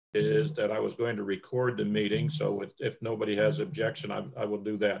is that I was going to record the meeting. So if nobody has objection, I will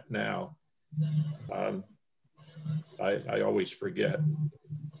do that now. I always forget.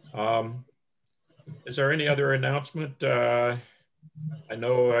 Is there any other announcement? I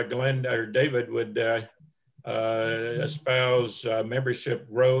know Glenn or David would espouse membership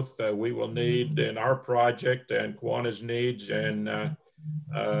growth we will need in our project and Kiwanis needs, and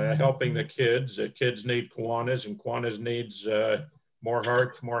helping the kids. The kids need Kiwanis, and Kiwanis needs more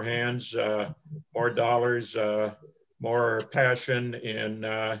hearts, more hands, more dollars, more passion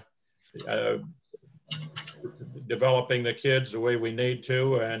in developing the kids the way we need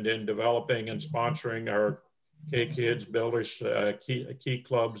to, and in developing and sponsoring our K Kids Builders Key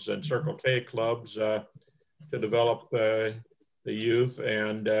Clubs and Circle K Clubs to develop the youth.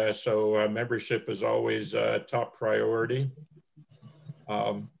 And so membership is always a top priority.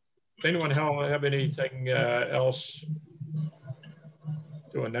 Does anyone have anything else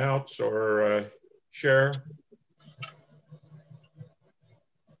to announce or share?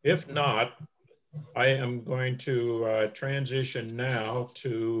 If not, I am going to transition now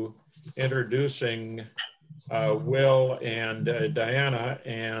to introducing Will and Diana,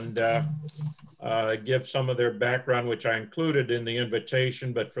 and give some of their background, which I included in the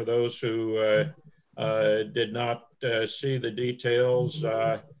invitation, but for those who did not see the details,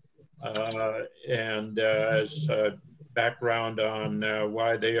 and as background on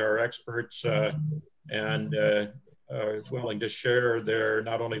why they are experts and willing to share their,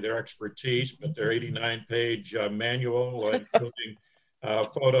 not only their expertise, but their 89-page manual, including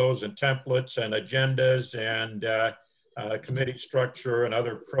photos and templates and agendas and committee structure and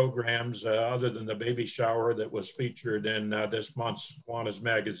other programs other than the baby shower that was featured in this month's Kiwanis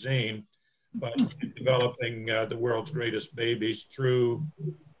magazine, but developing the world's greatest babies through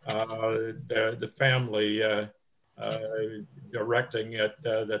the family, directing it,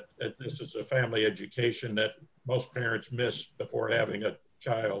 that this is a family education that most parents miss before having a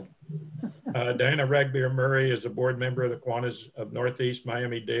child. Diana Ragbeer Murray is a board member of the Kiwanis of Northeast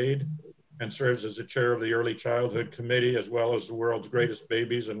Miami-Dade and serves as the chair of the Early Childhood Committee, as well as the World's Greatest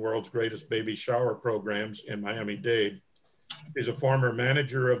Babies and World's Greatest Baby Shower programs in Miami-Dade. She's a former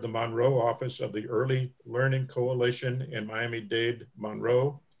manager of the Monroe office of the Early Learning Coalition in Miami-Dade,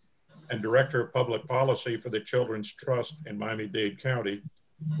 Monroe, and director of public policy for the Children's Trust in Miami-Dade County,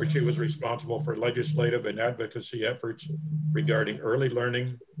 where she was responsible for legislative and advocacy efforts regarding early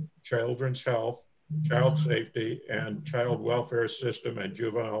learning, children's health, child safety, and child welfare system and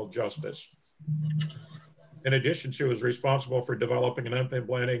juvenile justice. In addition, she was responsible for developing and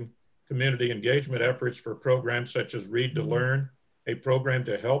implementing community engagement efforts for programs such as Read to Learn, a program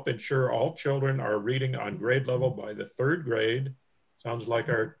to help ensure all children are reading on grade level by the 3rd grade. Sounds like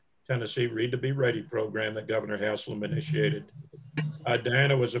our Tennessee Read to Be Ready program that Governor Haslam initiated.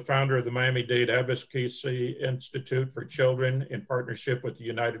 Diana was a founder of the Miami-Dade Advocacy Institute for Children in partnership with the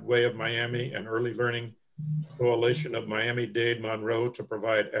United Way of Miami and Early Learning Coalition of Miami-Dade Monroe to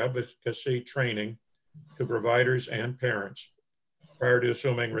provide advocacy training to providers and parents. Prior to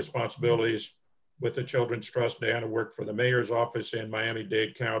assuming responsibilities with the Children's Trust, Diana worked for the mayor's office in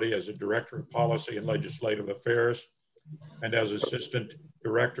Miami-Dade County as a director of policy and legislative affairs, and as assistant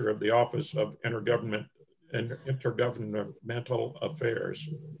director of the Office of Intergovernmental Affairs.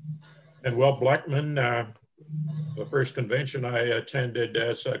 And Will Blechman, the first convention I attended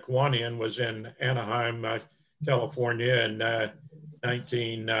as a Kiwanian was in Anaheim, California in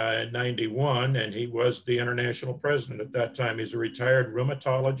 1991, and he was the international president at that time. He's a retired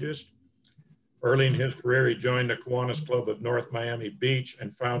rheumatologist. Early in his career, he joined the Kiwanis Club of North Miami Beach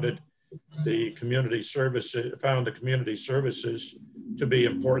and found the community services to be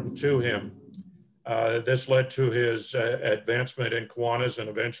important to him. This led to his advancement in Kiwanis and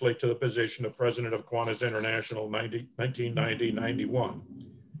eventually to the position of president of Kiwanis International 1990-91.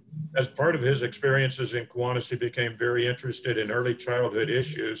 As part of his experiences in Kiwanis, he became very interested in early childhood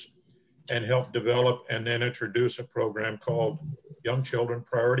issues and helped develop and then introduce a program called Young Children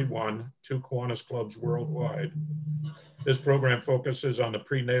Priority 1 to Kiwanis clubs worldwide. This program focuses on the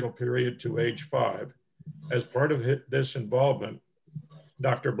prenatal period to age 5. As part of this involvement,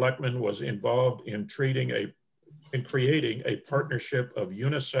 Dr. Blechman was involved in creating a partnership of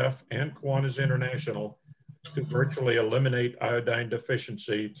UNICEF and Kiwanis International to virtually eliminate iodine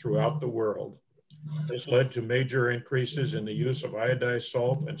deficiency throughout the world. This led to major increases in the use of iodized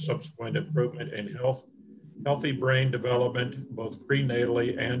salt and subsequent improvement in healthy brain development, both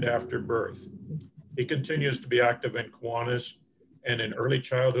prenatally and after birth. He continues to be active in Kiwanis and in early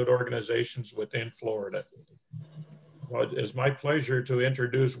childhood organizations within Florida. Well, it is my pleasure to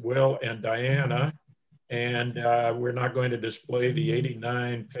introduce Will and Diana, And we're not going to display the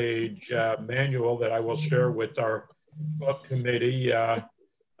 89-page manual that I will share with our club committee,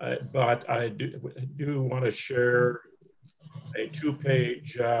 but I do want to share a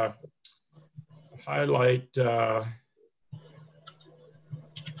 2-page highlight the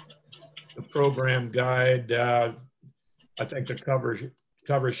program guide. I think the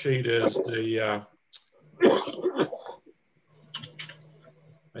cover sheet is the,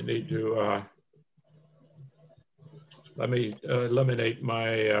 I need to, let me eliminate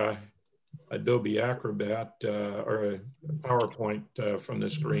my Adobe Acrobat or PowerPoint from the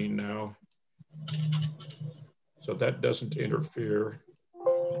screen now, so that doesn't interfere.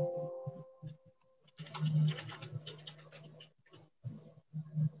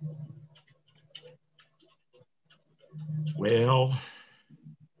 Well,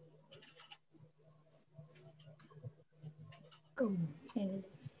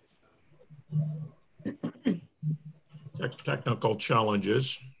 technical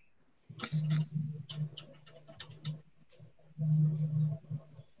challenges.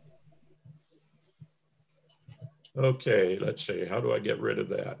 Okay, let's see. How do I get rid of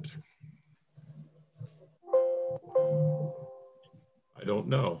that? I don't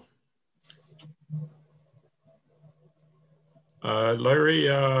know. Larry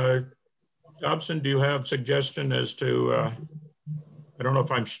Dobson, do you have suggestion as to, I don't know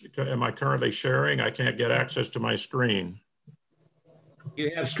if am I currently sharing? I can't get access to my screen.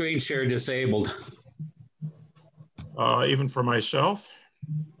 You have screen share disabled. Even for myself?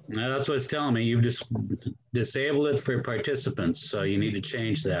 No, that's what it's telling me. You've just disabled it for participants, so you need to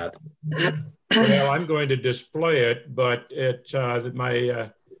change that. Well, I'm going to display it, but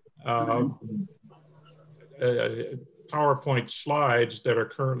my PowerPoint slides that are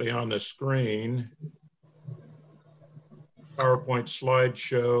currently on the screen, PowerPoint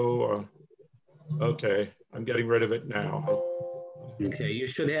slideshow. Okay, I'm getting rid of it now. Okay, you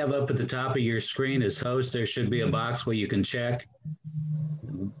should have up at the top of your screen as host, there should be a box where you can check.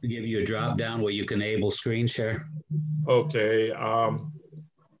 It'll give you a drop down where you can enable screen share. Okay. All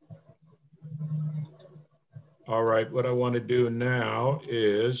right, what I want to do now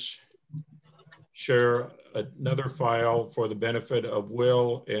is share another file for the benefit of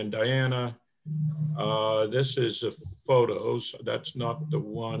Will and Diana. This is the photos. That's not the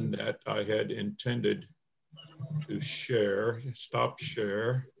one that I had intended to share. Stop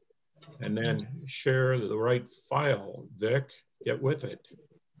share, and then share the right file. Vic, get with it.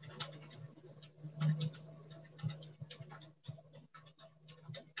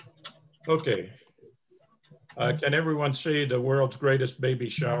 Okay. Can everyone see the world's greatest baby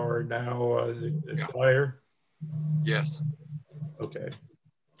shower now, the flyer? Yes. Okay.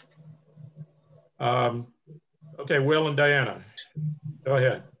 Okay, Will and Diana, go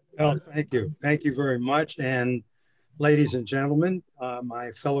ahead. Well, thank you. Thank you very much. And ladies and gentlemen,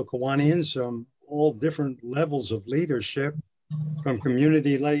 my fellow Kiwanians, all different levels of leadership, from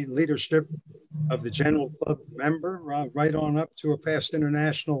community leadership of the general club member, right on up to a past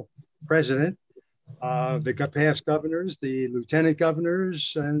international president, the past governors, the lieutenant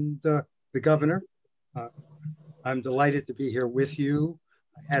governors, and the governor. I'm delighted to be here with you.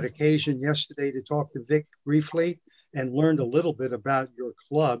 I had occasion yesterday to talk to Vic briefly and learned a little bit about your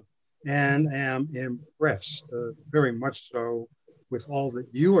club, and am impressed, very much so, with all that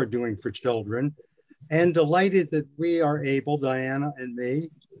you are doing for children, and delighted that we are able, Diana and me,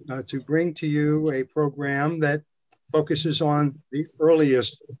 to bring to you a program that focuses on the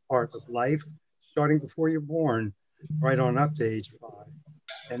earliest part of life, starting before you're born, right on up to age 5.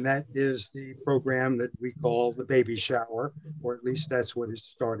 And that is the program that we call the baby shower, or at least that's what it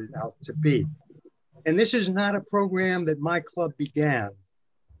started out to be. And this is not a program that my club began.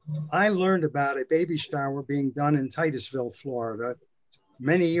 I learned about a baby shower being done in Titusville, Florida,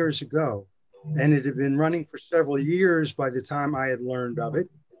 many years ago. And it had been running for several years by the time I had learned of it.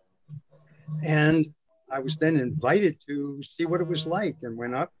 And I was then invited to see what it was like, and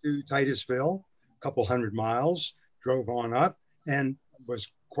went up to Titusville, a couple 100 miles, drove on up, and was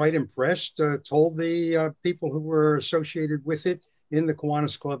quite impressed, told the people who were associated with it in the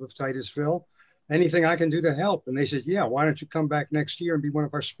Kiwanis Club of Titusville, anything I can do to help. And they said, yeah, why don't you come back next year and be one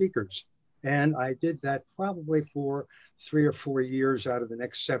of our speakers? And I did that probably for 3 or 4 years out of the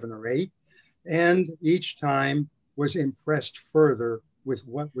next 7 or 8. And each time was impressed further with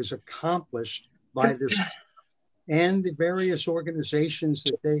what was accomplished by this and the various organizations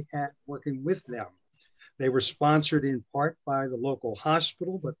that they had working with them. They were sponsored in part by the local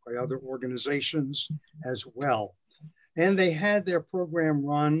hospital, but by other organizations as well. And they had their program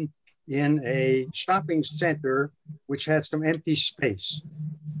run in a shopping center, which had some empty space.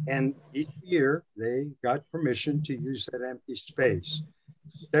 And each year they got permission to use that empty space.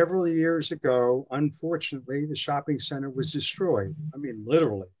 Several years ago, unfortunately, the shopping center was destroyed. I mean,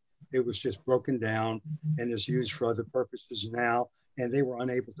 literally, it was just broken down and is used for other purposes now. And they were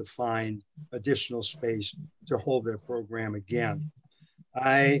unable to find additional space to hold their program again.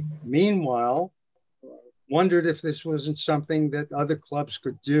 I, meanwhile, wondered if this wasn't something that other clubs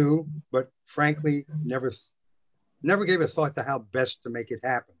could do, but frankly, never gave a thought to how best to make it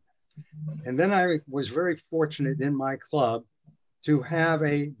happen. And then I was very fortunate in my club to have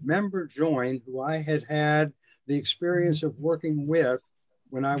a member join who I had the experience of working with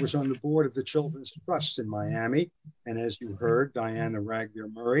when I was on the board of the Children's Trust in Miami. And as you heard, Diana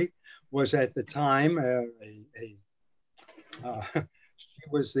Ragbeer Murray was at the time she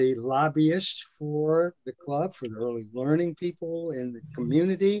was the lobbyist for the club, for the early learning people in the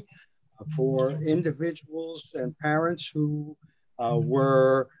community, for individuals and parents who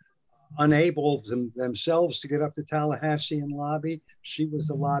were unable themselves to get up to Tallahassee and lobby. She was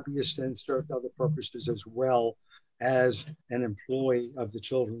the lobbyist and served other purposes as well as an employee of the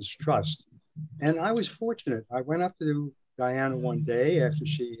Children's Trust. And I was fortunate. I went up to Diana one day after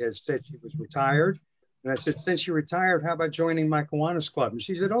she had said she was retired. And I said, since you're retired, how about joining my Kiwanis Club? And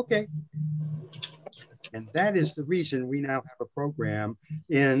she said, okay. And that is the reason we now have a program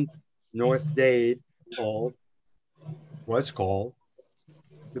in North Dade called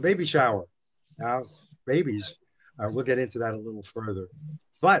the baby shower. Now, babies, we'll get into that a little further.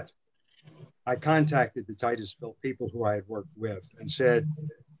 But I contacted the Titusville people who I had worked with and said,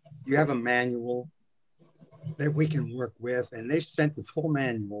 you have a manual that we can work with? And they sent the full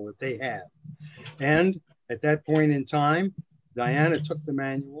manual that they had. And at that point in time, Diana took the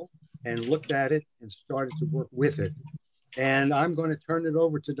manual and looked at it and started to work with it. And I'm going to turn it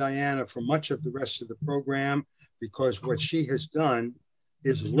over to Diana for much of the rest of the program, because what she has done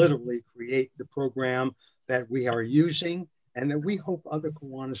is literally create the program that we are using and that we hope other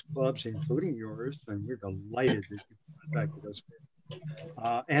Kiwanis clubs, including yours, and we're delighted that you contacted us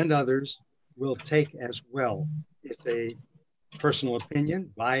with, and others will take as well. It's a personal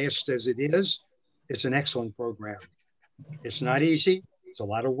opinion, biased as it is, it's an excellent program. It's not easy, it's a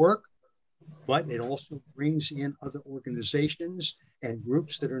lot of work, but it also brings in other organizations and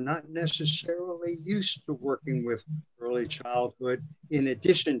groups that are not necessarily used to working with early childhood, in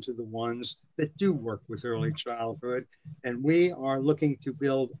addition to the ones that do work with early childhood. And we are looking to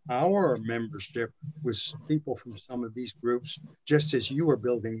build our membership with people from some of these groups, just as you are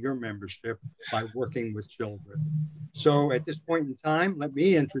building your membership by working with children. So at this point in time, let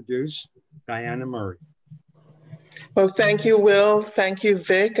me introduce Diana Murray. Well, thank you, Will. Thank you,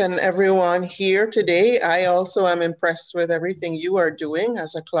 Vic, and everyone here today. I also am impressed with everything you are doing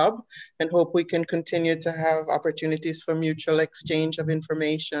as a club and hope we can continue to have opportunities for mutual exchange of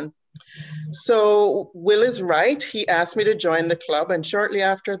information. So Will is right. He asked me to join the club, and shortly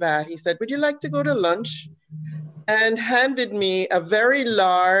after that, he said, would you like to go to lunch? And handed me a very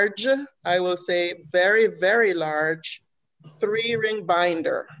large, I will say very, very large 3-ring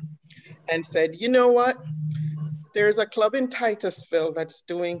binder and said, you know what? There's a club in Titusville that's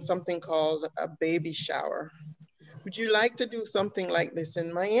doing something called a baby shower. Would you like to do something like this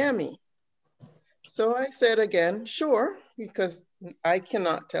in Miami? So I said again, sure, because I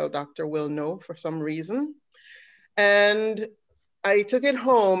cannot tell Dr. Will no for some reason. And I took it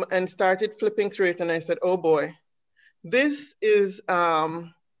home and started flipping through it, and I said, oh boy, this is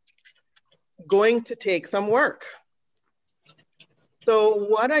going to take some work. So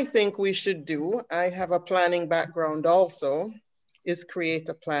what I think we should do, I have a planning background also, is create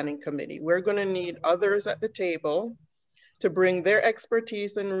a planning committee. We're going to need others at the table to bring their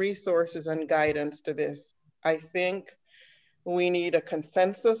expertise and resources and guidance to this. I think we need a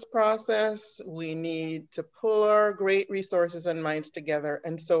consensus process. We need to pull our great resources and minds together.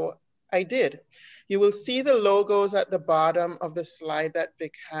 And so I did. You will see the logos at the bottom of the slide that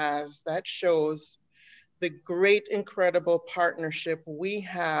Vic has that shows the great, incredible partnership we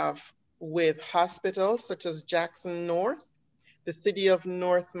have with hospitals such as Jackson North, the city of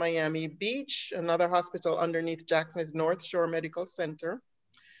North Miami Beach, another hospital underneath Jackson is North Shore Medical Center,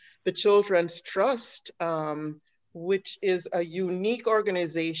 the Children's Trust, which is a unique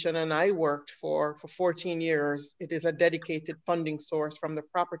organization and I worked for 14 years. It is a dedicated funding source from the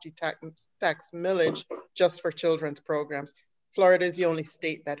property tax millage just for children's programs. Florida is the only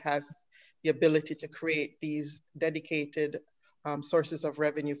state that has the ability to create these dedicated sources of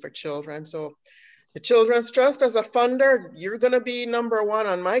revenue for children. So the Children's Trust as a funder, you're gonna be #1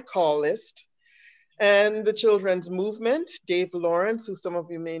 on my call list. And the children's movement, Dave Lawrence, who some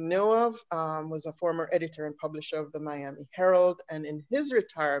of you may know of, was a former editor and publisher of the Miami Herald. And in his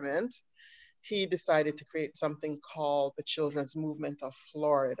retirement, he decided to create something called the Children's Movement of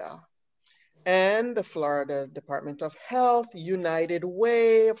Florida. And the Florida Department of Health, United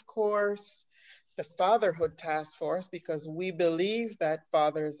Way, of course, the Fatherhood Task Force, because we believe that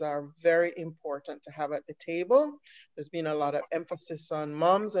fathers are very important to have at the table. There's been a lot of emphasis on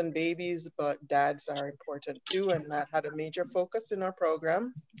moms and babies, but dads are important too, and that had a major focus in our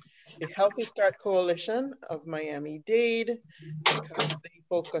program. The Healthy Start Coalition of Miami-Dade, because they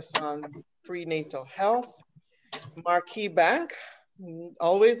focus on prenatal health. Marquee Bank,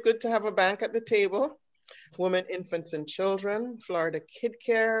 always good to have a bank at the table. Women, Infants, and Children, Florida Kid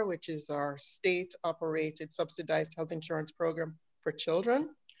Care, which is our state-operated subsidized health insurance program for children.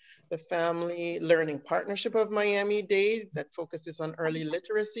 The Family Learning Partnership of Miami-Dade that focuses on early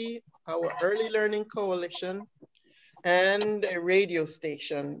literacy, our Early Learning Coalition, and a radio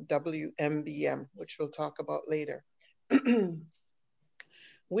station, WMBM, which we'll talk about later.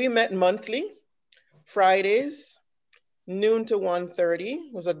 We met monthly, Fridays, noon to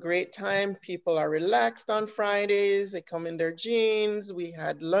 1:30 was a great time. People are relaxed on Fridays. They come in their jeans. We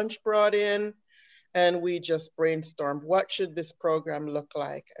had lunch brought in and we just brainstormed, what should this program look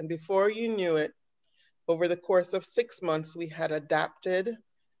like? And before you knew it, over the course of 6 months, we had adapted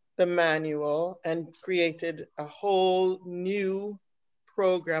the manual and created a whole new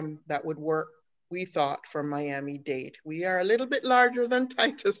program that would work, we thought, for Miami-Dade. We are a little bit larger than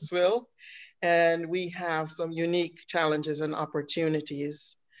Titusville, and we have some unique challenges and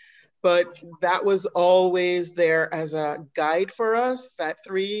opportunities. But that was always there as a guide for us. That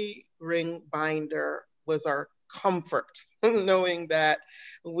 3-ring binder was our comfort, knowing that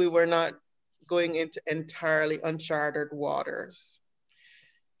we were not going into entirely uncharted waters.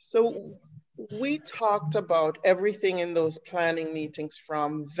 So we talked about everything in those planning meetings,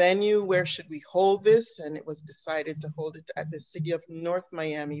 from venue, where should we hold this? And it was decided to hold it at the city of North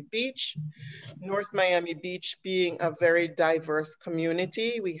Miami Beach. North Miami Beach being a very diverse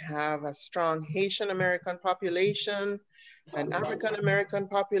community. We have a strong Haitian American population, an African American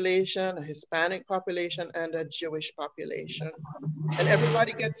population, a Hispanic population, and a Jewish population. And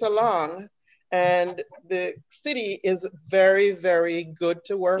everybody gets along. And the city is very, very good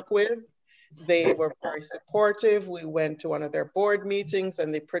to work with. They were very supportive. We went to one of their board meetings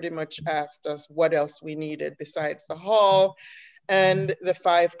and they pretty much asked us what else we needed besides the hall and the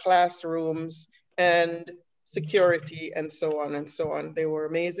 5 classrooms and security and so on and so on. They were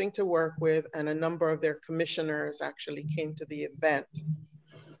amazing to work with, and a number of their commissioners actually came to the event.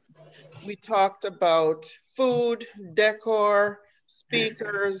 We talked about food, decor,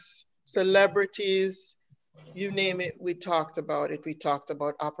 speakers, celebrities, you name it, we talked about it. We talked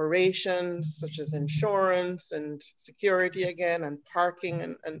about operations such as insurance and security again, and parking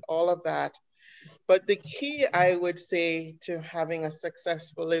and all of that. But the key, I would say, to having a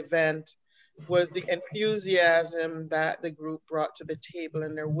successful event was the enthusiasm that the group brought to the table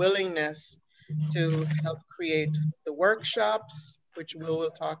and their willingness to help create the workshops, which we'll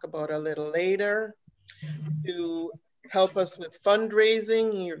talk about a little later, to help us with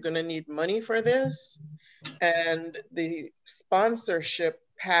fundraising. You're going to need money for this. And the sponsorship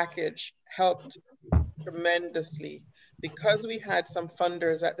package helped tremendously because we had some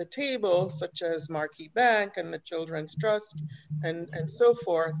funders at the table, such as Marquee Bank and the Children's Trust and so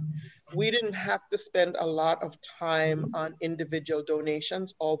forth. We didn't have to spend a lot of time on individual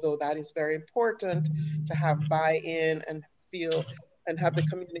donations, although that is very important to have buy-in and feel and have the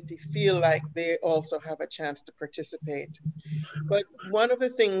community feel like they also have a chance to participate. But one of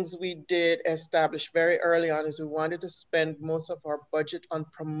the things we did establish very early on is we wanted to spend most of our budget on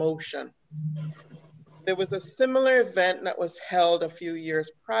promotion. There was a similar event that was held a few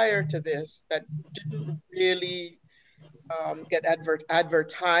years prior to this that didn't really get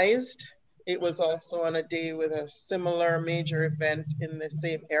advertised. It was also on a day with a similar major event in the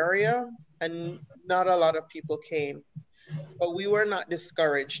same area, and not a lot of people came. But we were not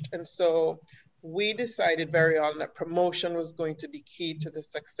discouraged. And so we decided very on that promotion was going to be key to the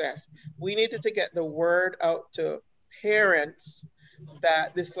success. We needed to get the word out to parents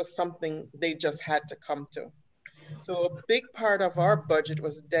that this was something they just had to come to. So a big part of our budget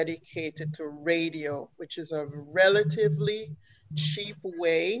was dedicated to radio, which is a relatively cheap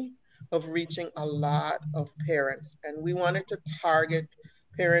way of reaching a lot of parents. And we wanted to target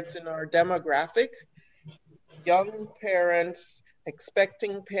parents in our demographic, young parents,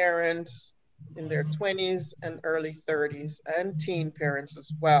 expecting parents in their 20s and early 30s, and teen parents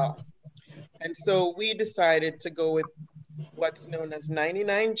as well. And so we decided to go with what's known as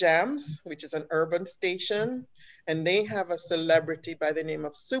 99 Jams, which is an urban station. And they have a celebrity by the name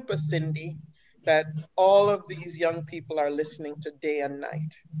of Super Cindy that all of these young people are listening to day and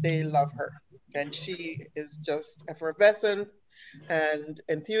night. They love her. And she is just effervescent and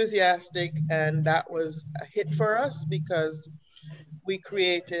enthusiastic. And that was a hit for us because we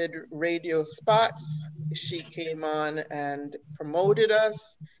created radio spots. She came on and promoted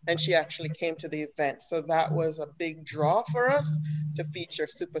us, and she actually came to the event. So that was a big draw for us to feature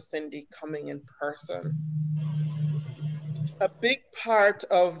Super Cindy coming in person. A big part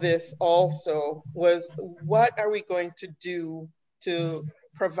of this also was, what are we going to do to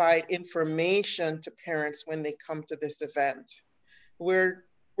provide information to parents when they come to this event? We're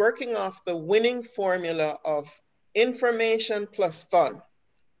working off the winning formula of information plus fun.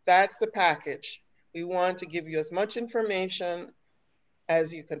 That's the package. We want to give you as much information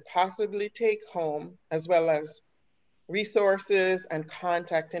as you can possibly take home, as well as resources and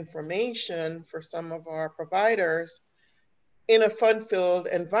contact information for some of our providers in a fun-filled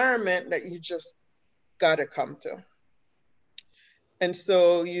environment that you just gotta come to. And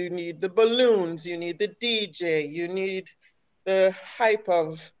so you need the balloons, you need the DJ, you need the hype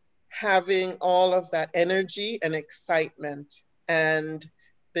of having all of that energy and excitement. And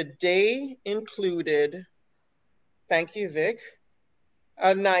the day included, thank you, Vic,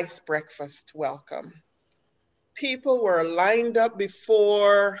 a nice breakfast welcome. People were lined up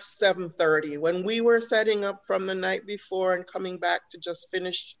before 7:30. When we were setting up from the night before and coming back to just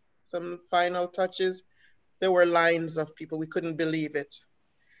finish some final touches, there were lines of people. We couldn't believe it.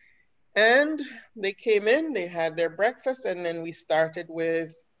 And they came in, they had their breakfast, and then we started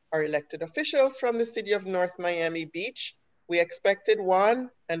with our elected officials from the city of North Miami Beach. We expected 1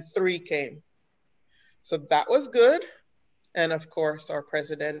 and 3 came. So that was good. And of course, our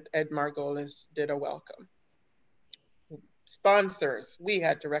president, Ed Margolis, did a welcome. Sponsors, we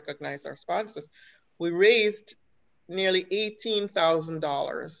had to recognize our sponsors. We raised nearly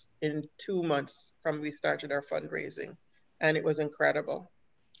 $18,000 in 2 months from we started our fundraising, and it was incredible.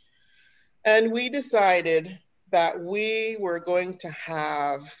 And we decided that we were going to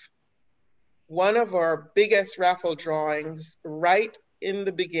have one of our biggest raffle drawings right in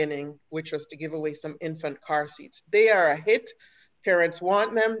the beginning, which was to give away some infant car seats. They are a hit. Parents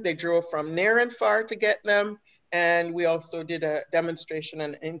want them. They drove from near and far to get them. And we also did a demonstration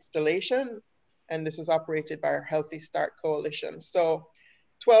and installation. And this is operated by our Healthy Start Coalition. So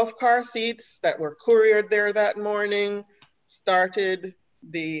 12 car seats that were couriered there that morning started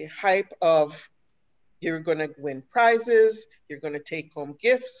the hype of, you're gonna win prizes, you're gonna take home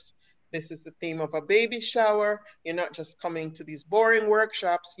gifts. This is the theme of a baby shower. You're not just coming to these boring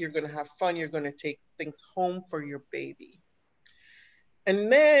workshops, you're gonna have fun, you're gonna take things home for your baby.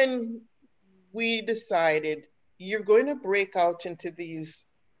 And then we decided, you're going to break out into these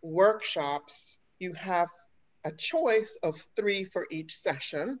workshops. You have a choice of 3 for each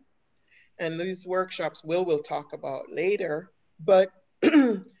session. And these workshops we'll talk about later, but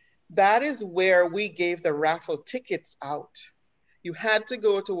that is where we gave the raffle tickets out. You had to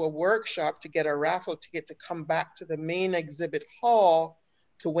go to a workshop to get a raffle ticket to come back to the main exhibit hall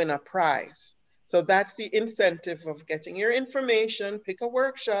to win a prize. So that's the incentive of getting your information, pick a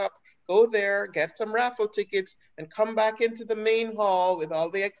workshop, go there, get some raffle tickets, and come back into the main hall with all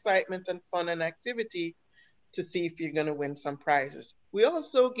the excitement and fun and activity to see if you're gonna win some prizes. We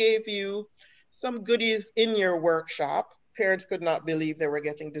also gave you some goodies in your workshop. Parents could not believe they were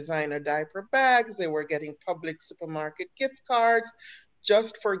getting designer diaper bags, they were getting public supermarket gift cards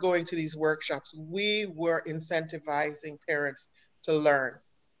just for going to these workshops. We were incentivizing parents to learn.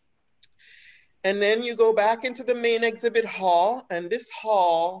 And then you go back into the main exhibit hall, and this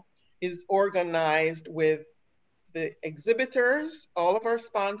hall is organized with the exhibitors, all of our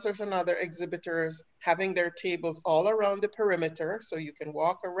sponsors and other exhibitors having their tables all around the perimeter. So you can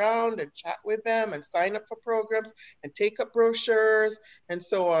walk around and chat with them and sign up for programs and take up brochures and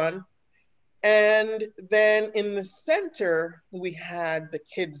so on. And then in the center, we had the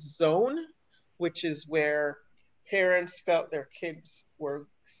kids zone, which is where parents felt their kids were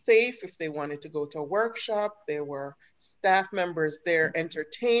safe if they wanted to go to a workshop. There were staff members there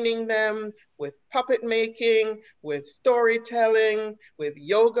entertaining them with puppet making, with storytelling, with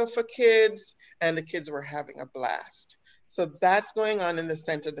yoga for kids, and the kids were having a blast. So that's going on in the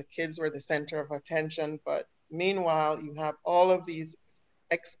center. The kids were the center of attention, but meanwhile, you have all of these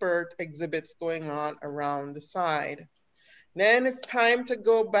expert exhibits going on around the side. Then it's time to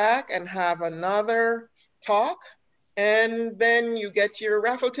go back and have another talk. And then you get your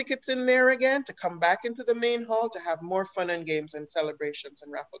raffle tickets in there again to come back into the main hall to have more fun and games and celebrations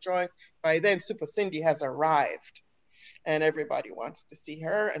and raffle drawing. By then, Super Cindy has arrived. and everybody wants to see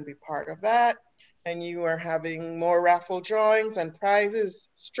her and be part of that. And you are having more raffle drawings and prizes,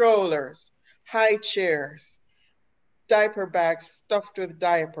 strollers, high chairs, diaper bags stuffed with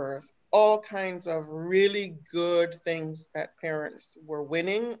diapers, all kinds of really good things that parents were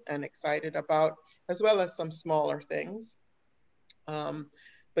winning and excited about, as well as some smaller things.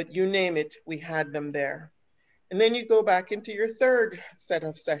 But you name it, we had them there. And then you go back into your third set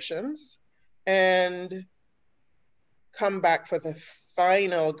of sessions and come back for the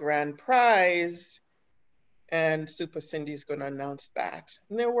final grand prize, and Super Cindy's going to announce that.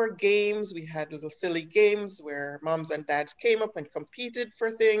 And there were games. We had little silly games where moms and dads came up and competed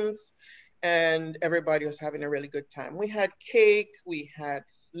for things, and everybody was having a really good time. We had cake, we had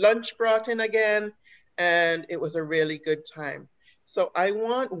lunch brought in again, and it was a really good time. So I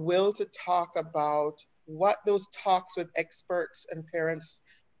want Will to talk about what those talks with experts and parents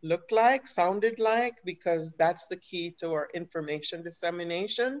looked like, sounded like, because that's the key to our information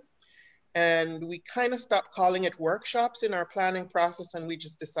dissemination. And we kind of stopped calling it workshops in our planning process, and we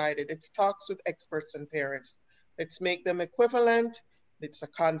just decided it's talks with experts and parents. Let's make them equivalent. It's a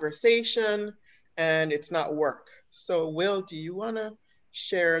conversation and it's not work. So Will, do you want to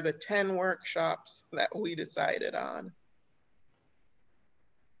share the 10 workshops that we decided on?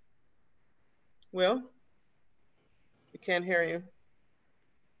 Will? We can't hear you.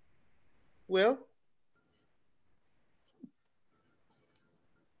 Will?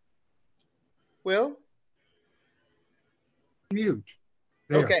 Will? Mute.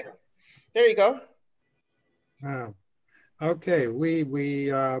 There. Okay, there you go. Okay, we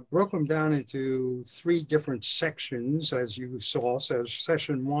broke them down into 3 different sections, as you saw, so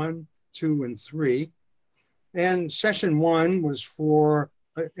session 1, 2, and 3. And session 1 was for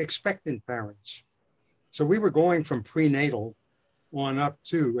expectant parents. So we were going from prenatal on up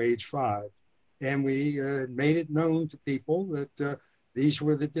to age 5. And we made it known to people that these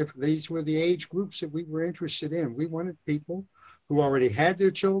were the age groups that we were interested in. We wanted people who already had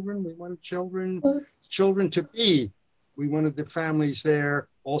their children. We wanted children to be. We wanted the families there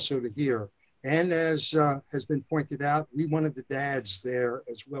also to hear. And as has been pointed out, we wanted the dads there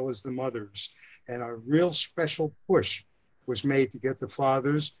as well as the mothers. And a real special push was made to get the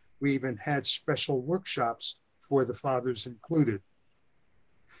fathers. We even had special workshops for the fathers included.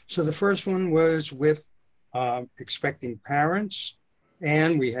 So the first one was with expecting parents,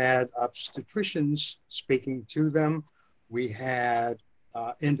 and we had obstetricians speaking to them. We had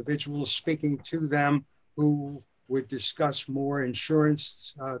individuals speaking to them who would discuss more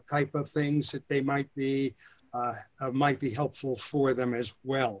insurance type of things that they might be helpful for them as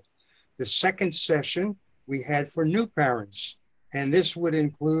well. The second session we had for new parents, and this would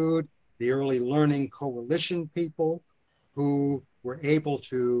include the Early Learning Coalition people who were able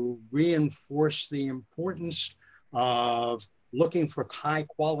to reinforce the importance of looking for high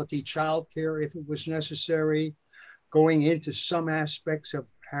quality childcare if it was necessary, going into some aspects of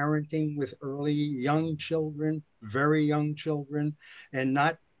parenting with early young children, very young children, and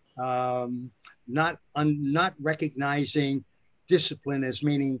not recognizing discipline as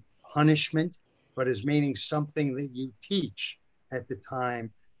meaning punishment, but as meaning something that you teach at the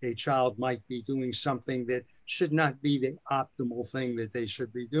time a child might be doing something that should not be the optimal thing that they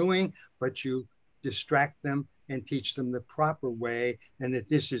should be doing, but you distract them and teach them the proper way, and that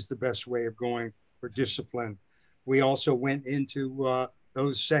this is the best way of going for discipline. We also went into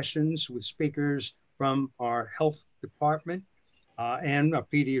those sessions with speakers from our health department, and a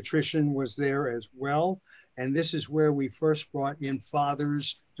pediatrician was there as well. And this is where we first brought in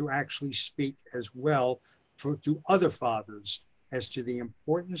fathers to actually speak as well to other fathers as to the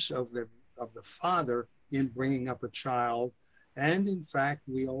importance of the father in bringing up a child. And in fact,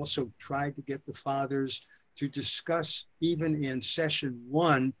 we also tried to get the fathers to discuss, even in session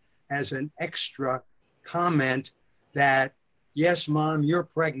 1, as an extra comment that, yes, Mom, you're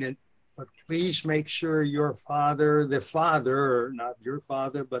pregnant, but please make sure your father, the father, not your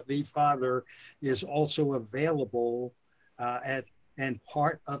father, but the father is also available and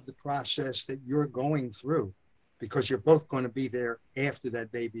part of the process that you're going through, because you're both going to be there after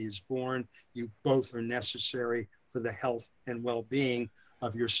that baby is born. You both are necessary for the health and well-being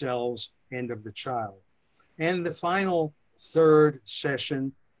of yourselves and of the child. And the final third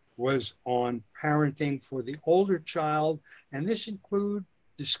session was on parenting for the older child, and this includes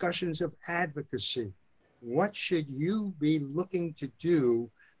discussions of advocacy. What should you be looking to do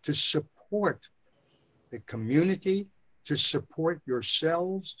to support the community, to support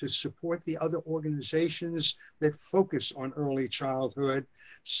yourselves, to support the other organizations that focus on early childhood,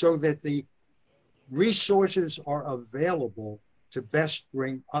 so that the resources are available to best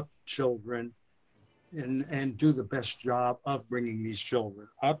bring up children and do the best job of bringing these children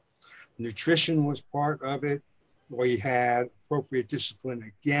up. Nutrition was part of it. We had appropriate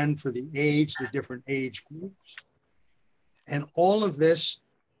discipline again for the different age groups. And all of this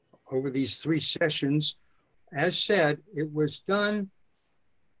over these 3 sessions, as said, it was done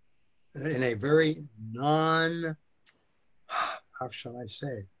in a very how shall I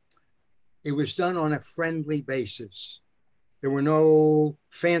say? It was done on a friendly basis. There were no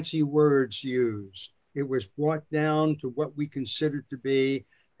fancy words used. It was brought down to what we considered to be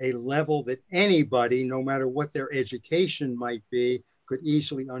a level that anybody, no matter what their education might be, could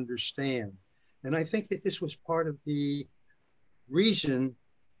easily understand. And I think that this was part of the reason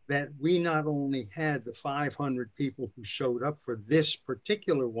that we not only had the 500 people who showed up for this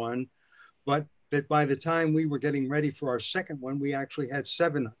particular one, but that by the time we were getting ready for our second one, we actually had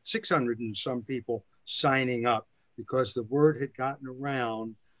 600 and some people signing up, because the word had gotten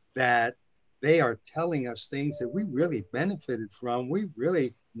around that they are telling us things that we really benefited from, we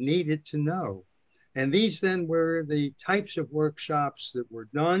really needed to know. And these then were the types of workshops that were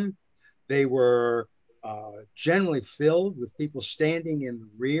done. They were generally filled with people standing in the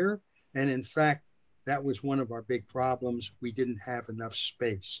rear. And in fact, that was one of our big problems. We didn't have enough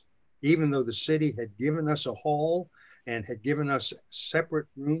space. Even though the city had given us a hall and had given us separate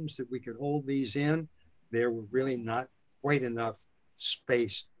rooms that we could hold these in, there were really not quite enough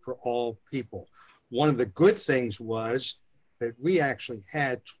space for all people. One of the good things was that we actually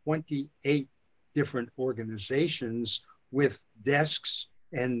had 28 different organizations with desks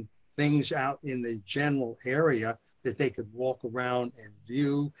and things out in the general area that they could walk around and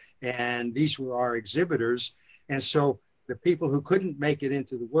view. And these were our exhibitors. And so the people who couldn't make it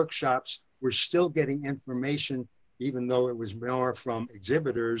into the workshops were still getting information, even though it was more from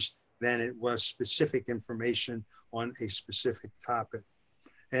exhibitors than it was specific information on a specific topic.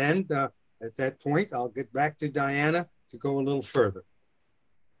 And at that point, I'll get back to Diana to go a little further.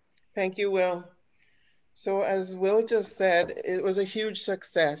 Thank you, Will. So as Will just said, it was a huge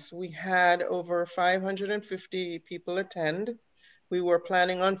success. We had over 550 people attend. We were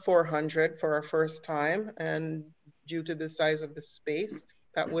planning on 400 for our first time, and due to the size of the space,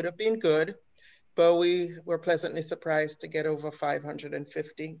 that would have been good, but we were pleasantly surprised to get over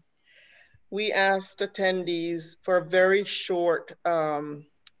 550. We asked attendees for a very short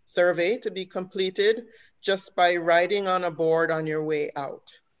survey to be completed just by writing on a board on your way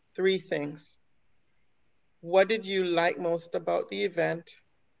out. 3 things. What did you like most about the event?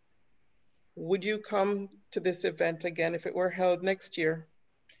 Would you come to this event again if it were held next year?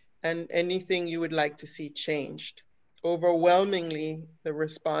 And anything you would like to see changed? Overwhelmingly, the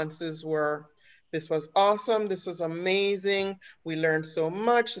responses were, this was awesome, this was amazing, we learned so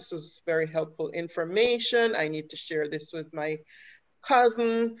much, this was very helpful information, I need to share this with my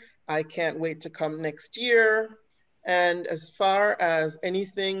cousin, I can't wait to come next year. And as far as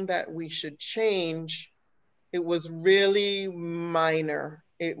anything that we should change, it was really minor.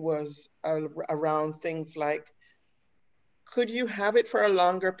 It was around things like, could you have it for a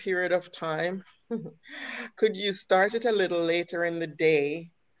longer period of time? Could you start it a little later in the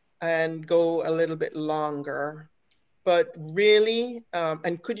day and go a little bit longer? But really,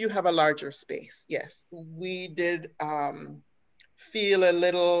 and could you have a larger space? Yes, we did feel a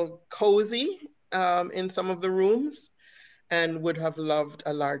little cozy in some of the rooms and would have loved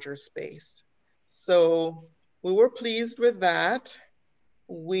a larger space. So we were pleased with that.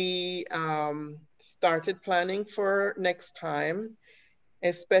 We started planning for next time,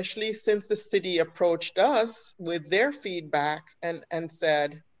 especially since the city approached us with their feedback and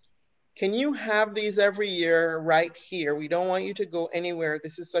said, can you have these every year right here? We don't want you to go anywhere.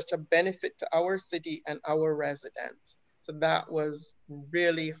 This is such a benefit to our city and our residents. So that was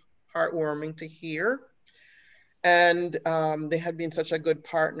really heartwarming to hear. And they had been such a good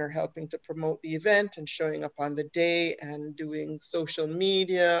partner helping to promote the event and showing up on the day and doing social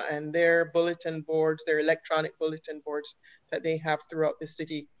media, and their bulletin boards, their electronic bulletin boards that they have throughout the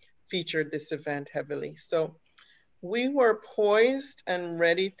city featured this event heavily. So we were poised and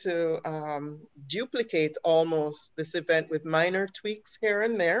ready to duplicate almost this event with minor tweaks here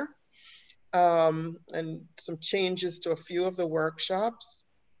and there, and some changes to a few of the workshops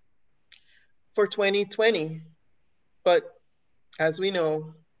for 2020. But as we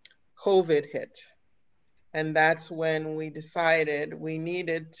know, COVID hit. And that's when we decided we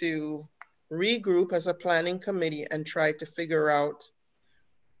needed to regroup as a planning committee and try to figure out,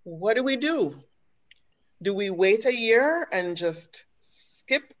 what do we do? Do we wait a year and just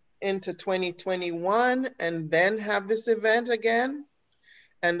skip into 2021 and then have this event again?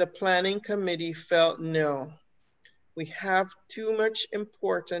 And the planning committee felt no. We have too much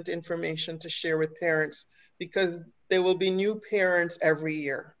important information to share with parents because there will be new parents every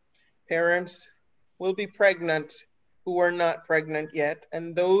year. Parents will be pregnant who are not pregnant yet,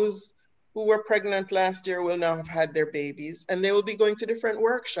 and those who were pregnant last year will now have had their babies, and they will be going to different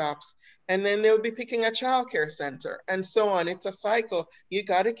workshops, and then they'll be picking a childcare center, and so on. It's a cycle. You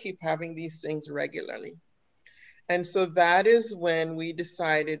got to keep having these things regularly. And so that is when we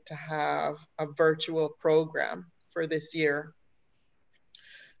decided to have a virtual program for this year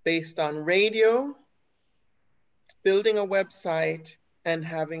based on radio, building a website, and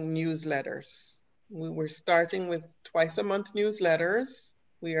having newsletters. We were starting with twice a month newsletters.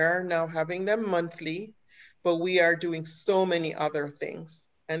 We are now having them monthly, but we are doing so many other things.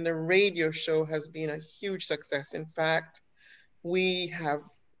 And the radio show has been a huge success. In fact, we have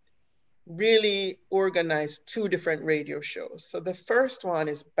really organized 2 different radio shows. So the first one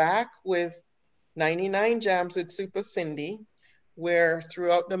is back with 99 Jams with Super Cindy, where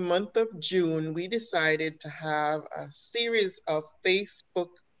throughout the month of June, we decided to have a series of Facebook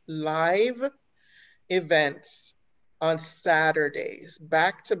Live events on Saturdays,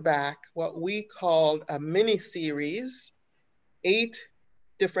 back to back, what we called a mini series, 8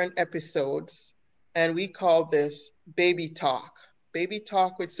 different episodes. And we called this Baby Talk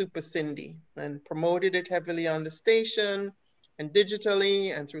with Super Cindy, and promoted it heavily on the station and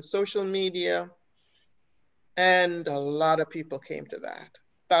digitally and through social media. And a lot of people came to that.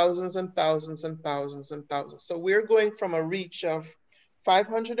 Thousands and thousands and thousands and thousands. So we're going from a reach of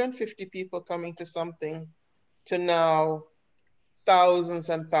 550 people coming to something to now thousands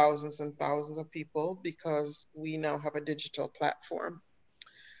and thousands and thousands of people, because we now have a digital platform.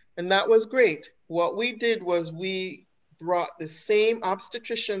 And that was great. What we did was we brought the same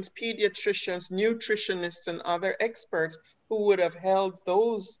obstetricians, pediatricians, nutritionists, and other experts who would have held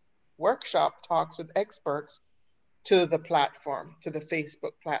those workshop talks with experts to the platform, to the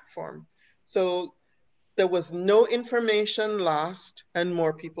Facebook platform. So there was no information lost, and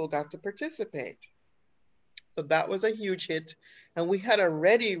more people got to participate. So that was a huge hit. And we had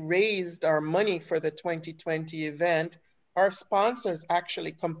already raised our money for the 2020 event. Our sponsors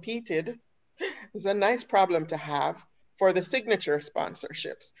actually competed. It's a nice problem to have for the signature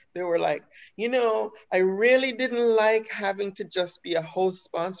sponsorships. They were like, you know, I really didn't like having to just be a host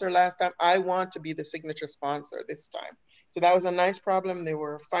sponsor last time. I want to be the signature sponsor this time. So that was a nice problem. They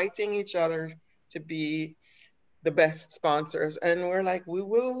were fighting each other to be the best sponsors. And we're like, we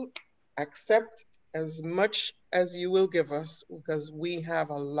will accept as much as you will give us, because we have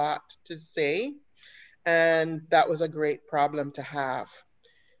a lot to say. And that was a great problem to have.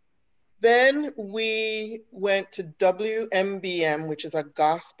 Then we went to WMBM, which is a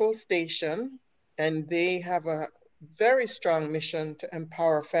gospel station, and they have a very strong mission to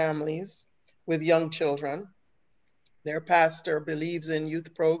empower families with young children. Their pastor believes in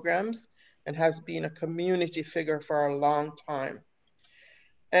youth programs and has been a community figure for a long time.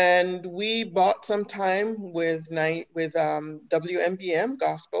 And we bought some time with WMBM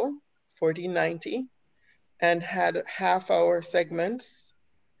Gospel 1490, and had half-hour segments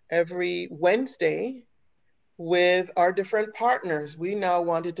every Wednesday with our different partners. We now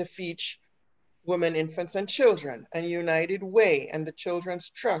wanted to feature Women, Infants, and Children, and United Way, and the Children's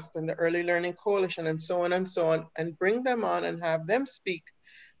Trust, and the Early Learning Coalition, and so on, and bring them on and have them speak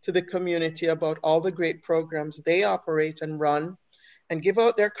to the community about all the great programs they operate and run, and give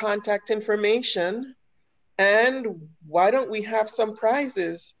out their contact information. And why don't we have some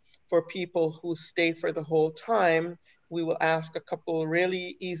prizes for people who stay for the whole time? We will ask a couple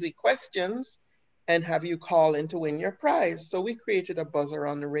really easy questions and have you call in to win your prize. So we created a buzzer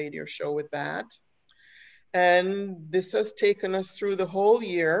on the radio show with that. And this has taken us through the whole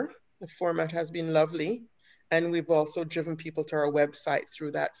year. The format has been lovely. And we've also driven people to our website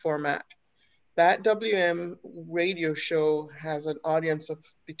through that format. That WM radio show has an audience of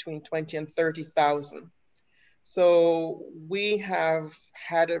between 20 and 30,000. So we have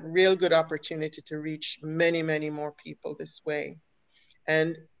had a real good opportunity to reach many, many more people this way.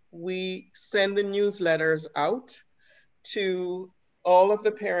 And we send the newsletters out to all of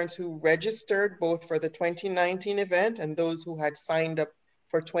the parents who registered both for the 2019 event and those who had signed up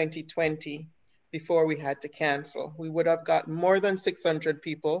for 2020 before we had to cancel. We would have got more than 600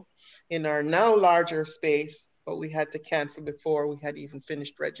 people in our now larger space, but we had to cancel before we had even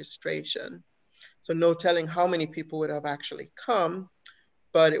finished registration. So no telling how many people would have actually come,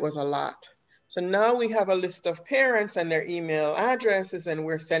 but it was a lot. So now we have a list of parents and their email addresses, and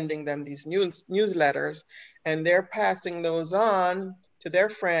we're sending them these newsletters, and they're passing those on to their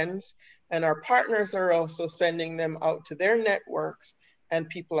friends, and our partners are also sending them out to their networks. and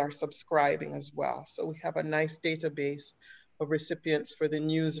people are subscribing as well. So we have a nice database of recipients for the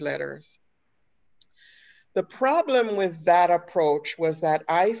newsletters. The problem with that approach was that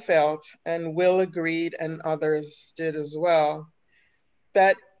I felt, and Will agreed and others did as well,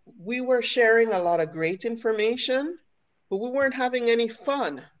 that we were sharing a lot of great information, but we weren't having any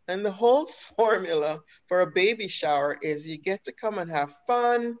fun. And the whole formula for a baby shower is you get to come and have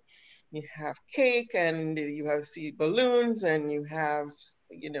fun, you have cake and you have see balloons and you have,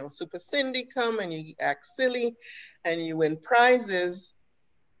 you know, Super Cindy come and you act silly and you win prizes.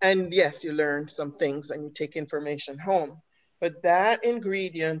 And yes, you learn some things and you take information home. But that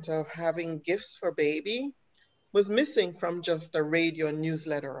ingredient of having gifts for baby was missing from just a radio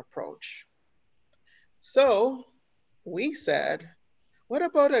newsletter approach. So we said, what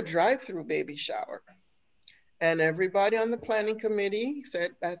about a drive-through baby shower? And everybody on the planning committee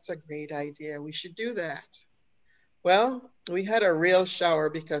said, that's a great idea. We should do that. Well, we had a real shower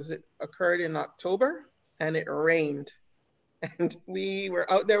because it occurred in October and it rained. And we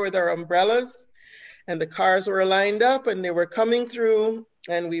were out there with our umbrellas and the cars were lined up and they were coming through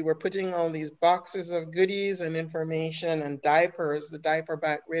and we were putting all these boxes of goodies and information and diapers. The diaper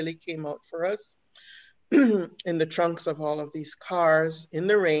bank really came out for us in the trunks of all of these cars in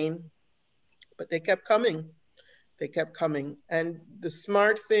the rain, but they kept coming. They kept coming. And the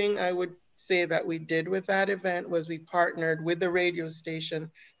smart thing I would say that we did with that event was we partnered with the radio station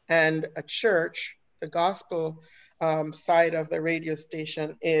and a church. The gospel side of the radio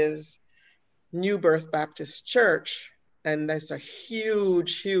station is New Birth Baptist Church. And that's a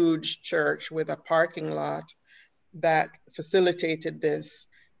huge, huge church with a parking lot that facilitated this.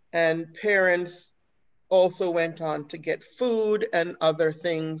 And parents also went on to get food and other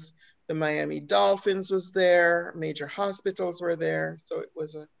things. The Miami Dolphins was there, major hospitals were there. So it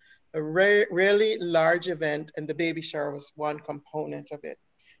was a really large event and the baby shower was one component of it.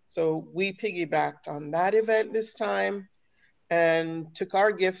 So we piggybacked on that event this time and took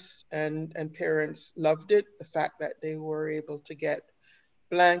our gifts and parents loved it. The fact that they were able to get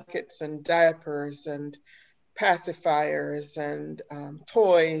blankets and diapers and pacifiers and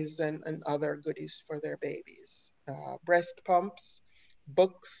toys and other goodies for their babies, breast pumps,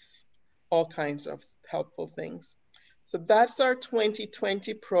 books, all kinds of helpful things. So that's our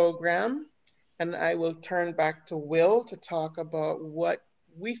 2020 program. And I will turn back to Will to talk about what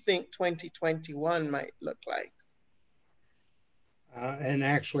we think 2021 might look like. And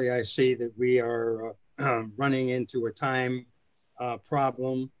actually, I see that we are running into a time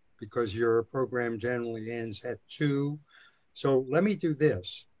problem because your program generally ends at 2. So let me do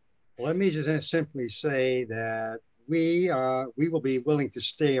this. Let me just simply say that we will be willing to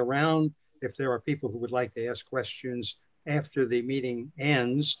stay around if there are people who would like to ask questions after the meeting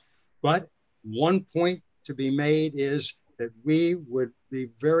ends. But one point to be made is that we would be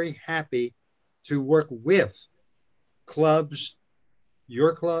very happy to work with clubs,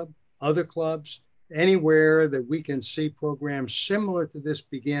 your club, other clubs, anywhere that we can see programs similar to this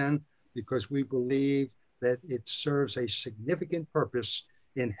begin, because we believe that it serves a significant purpose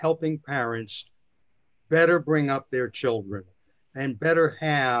in helping parents better bring up their children and better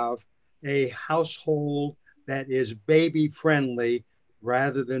have a household that is baby friendly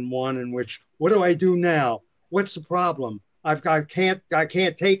rather than one in which, what do I do now? What's the problem? I can't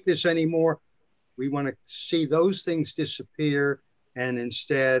take this anymore. We want to see those things disappear and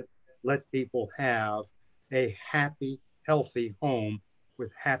instead let people have a happy, healthy home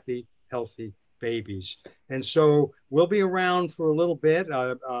with happy, healthy babies. And so we'll be around for a little bit,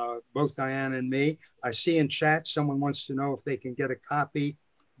 both Diane and me. I see in chat someone wants to know if they can get a copy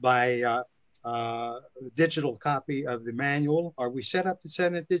by digital copy of the manual. Are we set up to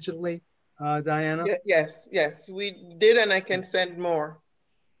send it digitally, Diana? Yes, we did, and I can send more.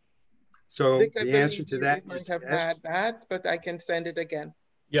 So the answer to that might have had that, but I can send it again.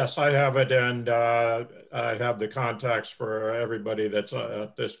 Yes, I have it, and I have the contacts for everybody that's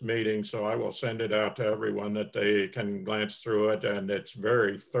at this meeting, so I will send it out to everyone that they can glance through it, and it's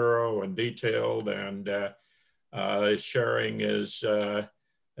very thorough and detailed, and sharing is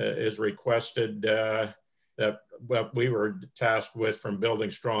requested. That what we were tasked with from Building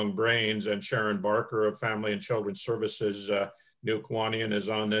Strong Brains, and Sharon Barker of Family and Children's Services, New Kiwanis, is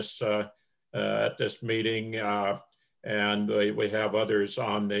on this at this meeting. And we have others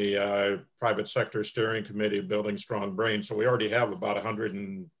on the private sector steering committee, Building Strong Brains. So we already have about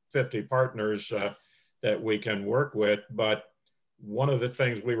 150 partners that we can work with. But one of the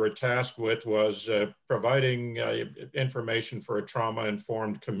things we were tasked with was providing information for a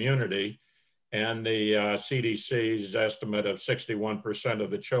trauma-informed community. And the CDC's estimate of 61%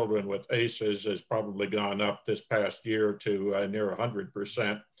 of the children with ACEs has probably gone up this past year to near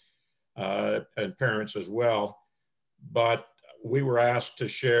 100%, and parents as well. But we were asked to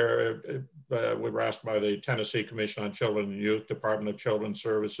share, we were asked by the Tennessee Commission on Children and Youth, Department of Children's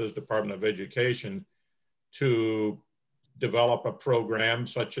Services, Department of Education, to develop a program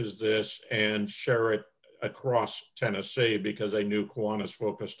such as this and share it across Tennessee, because they knew Kiwanis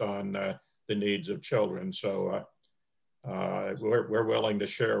focused on the needs of children. So we're willing to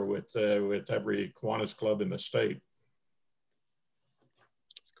share with every Kiwanis club in the state.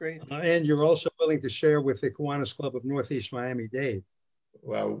 That's great. And you're also willing to share with the Kiwanis Club of Northeast Miami-Dade.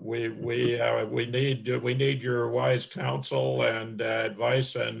 Well, we need your wise counsel and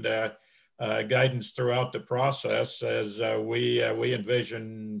advice and guidance throughout the process as we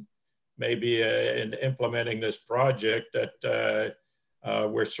envision maybe in implementing this project that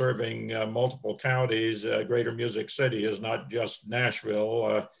we're serving multiple counties. Greater Music City is not just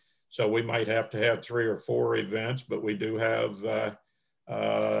Nashville, so we might have to have 3 or 4 events, but we do have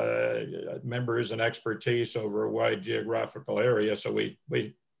members and expertise over a wide geographical area. So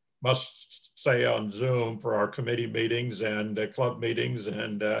we must stay on Zoom for our committee meetings and club meetings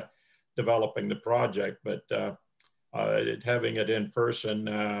and developing the project. But having it in person,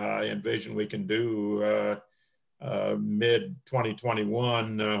 I envision we can do mid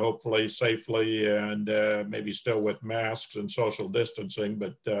 2021, hopefully safely, and maybe still with masks and social distancing,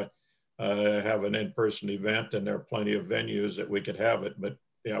 but have an in-person event, and there are plenty of venues that we could have it. But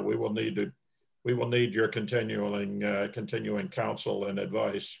yeah, we will need your continuing counsel and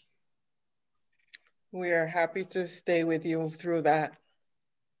advice. We are happy to stay with you through that.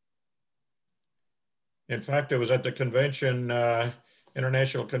 In fact, it was at the convention,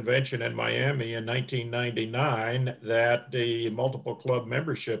 International Convention in Miami in 1999 that the multiple club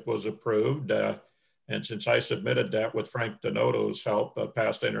membership was approved. And since I submitted that with Frank Donato's help,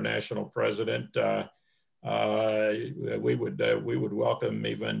 past international president, we would welcome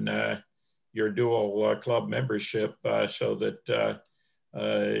even your dual club membership so that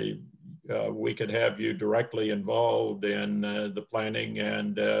we could have you directly involved in the planning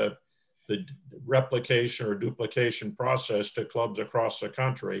and the replication or duplication process to clubs across the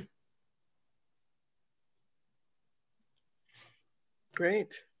country.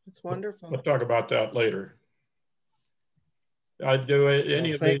 Great, that's wonderful. We'll talk about that later. Do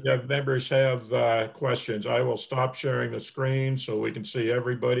any of the members have questions? I will stop sharing the screen so we can see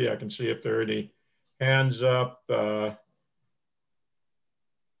everybody. I can see if there are any hands up.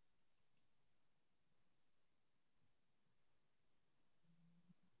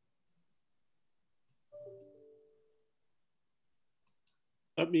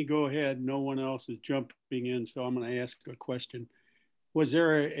 Let me go ahead. No one else is jumping in, so I'm going to ask a question. Was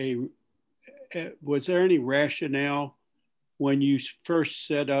there any rationale when you first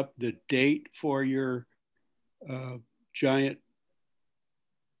set up the date for your giant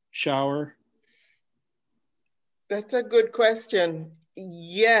shower? That's a good question.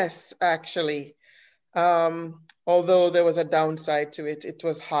 Yes, actually. Although there was a downside to it. It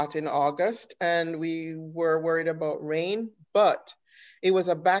was hot in August and we were worried about rain, but it was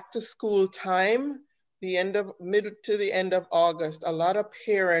a back to school time, mid to the end of August. A lot of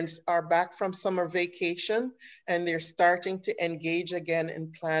parents are back from summer vacation and they're starting to engage again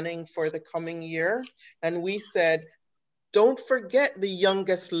in planning for the coming year. And we said, don't forget the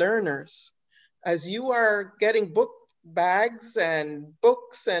youngest learners. As you are getting book bags and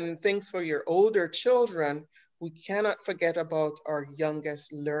books and things for your older children, we cannot forget about our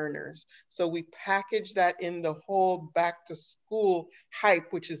youngest learners. So we package that in the whole back to school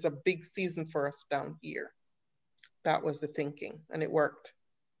hype, which is a big season for us down here. That was the thinking, and it worked.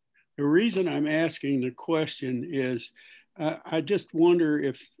 The reason I'm asking the question is I just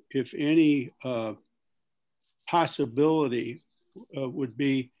wonder if any possibility would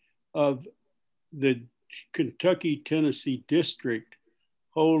be of the Kentucky-Tennessee district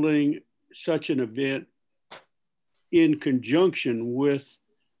holding such an event in conjunction with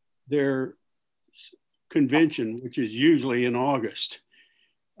their convention, which is usually in August.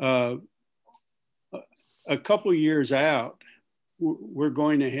 A couple of years out, we're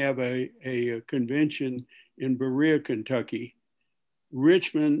going to have a convention in Berea, Kentucky.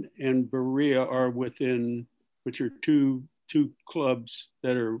 Richmond and Berea are within, which are two clubs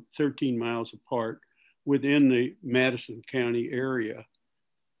that are 13 miles apart within the Madison County area.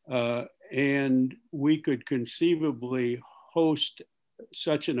 And we could conceivably host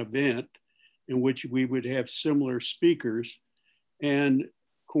such an event in which we would have similar speakers, and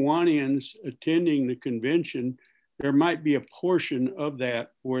Kiwanians attending the convention, there might be a portion of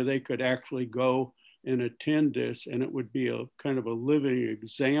that where they could actually go and attend this, and it would be a kind of a living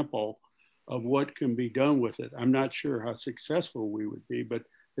example of what can be done with it. I'm not sure how successful we would be, but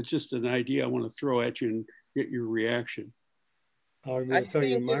it's just an idea I want to throw at you and get your reaction. I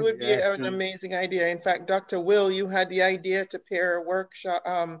think it would be an amazing idea. In fact, Dr. Will, you had the idea to pair a workshop,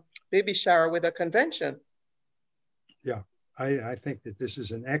 baby shower with a convention. Yeah, I think that this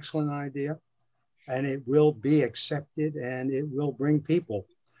is an excellent idea, and it will be accepted, and it will bring people.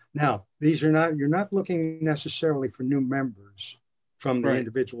 Now, these are not, you're not looking necessarily for new members from the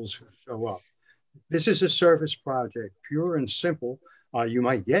individuals who show up. This is a service project, pure and simple. You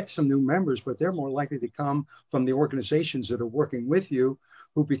might get some new members, but they're more likely to come from the organizations that are working with you,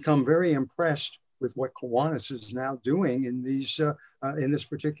 who become very impressed with what Kiwanis is now doing in these in this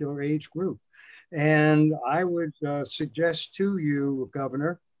particular age group. And I would suggest to you,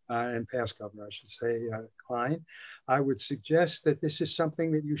 Governor, and past governor, I should say, Klein, I would suggest that this is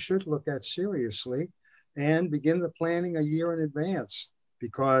something that you should look at seriously and begin the planning a year in advance,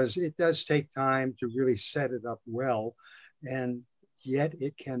 because it does take time to really set it up well. And yet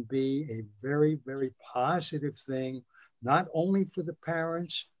it can be a very, very positive thing, not only for the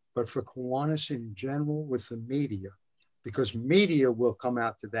parents, but for Kiwanis in general with the media, because media will come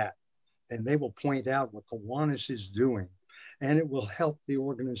out to that and they will point out what Kiwanis is doing. And it will help the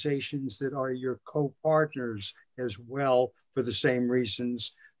organizations that are your co-partners as well for the same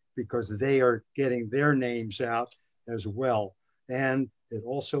reasons, because they are getting their names out as well. And it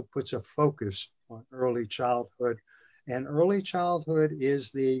also puts a focus on early childhood. And early childhood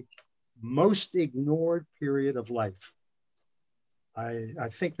is the most ignored period of life. I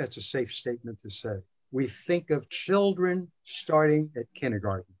think that's a safe statement to say. We think of children starting at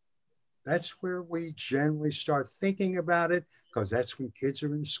kindergarten. That's where we generally start thinking about it, because that's when kids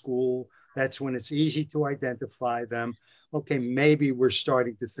are in school. That's when it's easy to identify them. Okay, maybe we're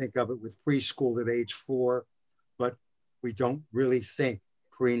starting to think of it with preschool at age 4, but we don't really think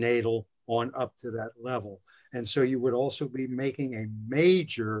prenatal on up to that level. And so you would also be making a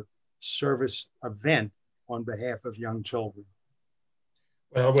major service event on behalf of young children.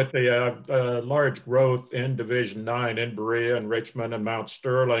 Well, with the large growth in Division 9 in Berea and Richmond and Mount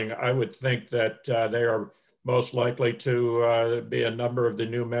Sterling, I would think that they are most likely to be a number of the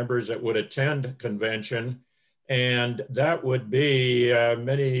new members that would attend convention. And that would be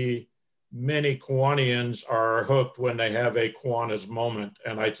many Kiwanians are hooked when they have a Kiwanis moment.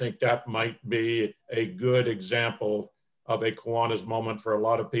 And I think that might be a good example of a Kiwanis moment for a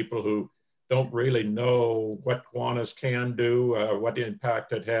lot of people who don't really know what Kiwanis can do, what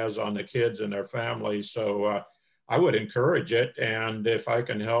impact it has on the kids and their families. So I would encourage it. And if I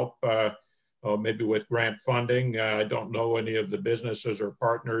can help, maybe with grant funding, I don't know any of the businesses or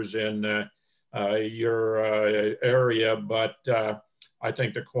partners in your area, but I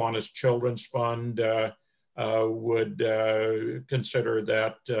think the Kiwanis Children's Fund would consider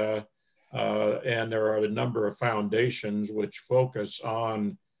that. And there are a number of foundations which focus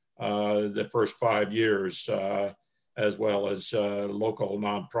on the first 5 years, as well as local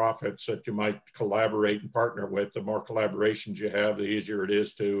nonprofits that you might collaborate and partner with. The more collaborations you have, the easier it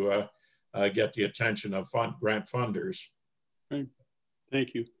is to get the attention of grant funders. Okay.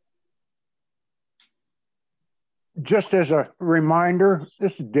 Thank you. Just as a reminder,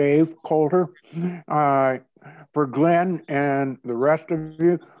 this is Dave Coulter. For Glenn and the rest of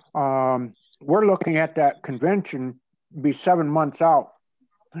you, we're looking at that convention be 7 months out.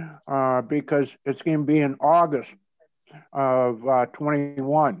 Because it's going to be in August of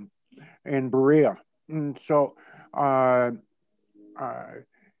 21 in Berea. And so I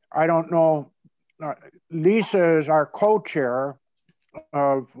don't know, Lisa is our co-chair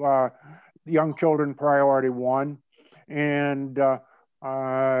of Young Children Priority 1. And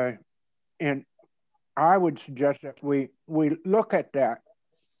I would suggest that we look at that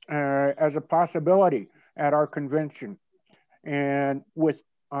as a possibility at our convention. And with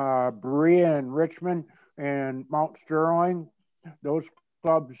Berea and Richmond and Mount Sterling, those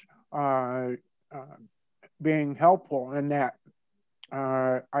clubs being helpful in that,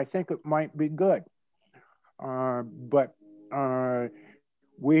 I think it might be good. But I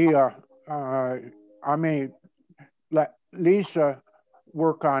may let Lisa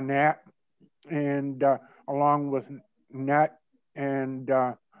work on that, and along with Net, and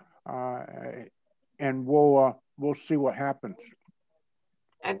we'll see what happens.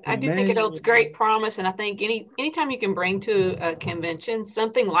 I do think it holds great promise, and I think anytime you can bring to a convention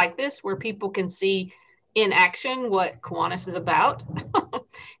something like this where people can see in action what Kiwanis is about,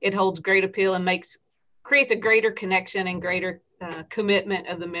 it holds great appeal and creates a greater connection and greater commitment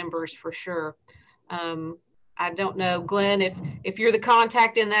of the members for sure. I don't know, Glenn, if you're the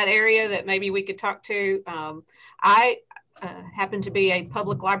contact in that area that maybe we could talk to. I happen to be a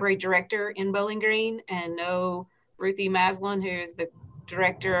public library director in Bowling Green and know Ruthie Maslin, who is the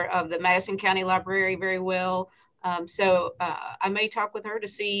director of the Madison County Library, very well. So I may talk with her to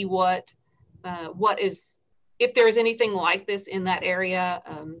see what is, if there is anything like this in that area,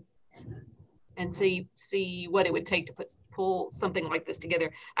 and see what it would take to pull something like this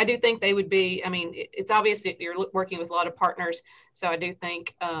together. I do think they would be, I mean, it's obvious that you're working with a lot of partners. So I do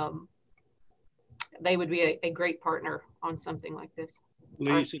think they would be a great partner on something like this.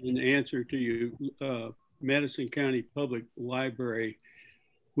 Lisa, in answer to you, Madison County Public Library,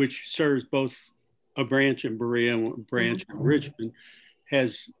 which serves both a branch in Berea and a branch in Richmond,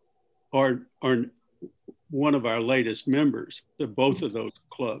 are one of our latest members of both of those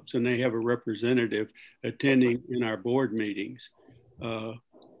clubs, and they have a representative attending in our board meetings. So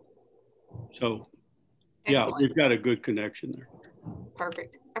yeah, we've got a good connection there.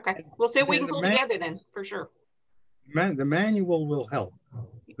 Perfect. Okay, we'll see if we can pull together then, for sure. The manual will help.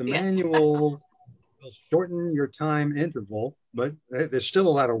 The manual will shorten your time interval, but there's still a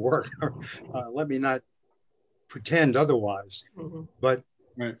lot of work. Let me not pretend otherwise. But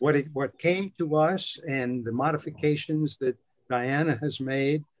right. What came to us and the modifications that Diana has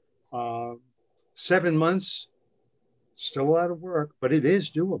made, 7 months, still a lot of work, but it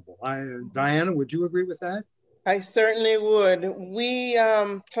is doable. Diana, would you agree with that? I certainly would. We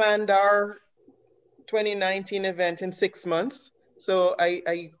planned our 2019 event in 6 months. So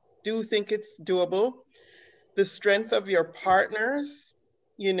I do think it's doable. The strength of your partners,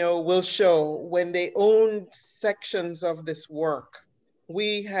 you know, will show when they own sections of this work.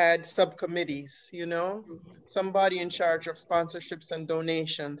 We had subcommittees, you know, somebody in charge of sponsorships and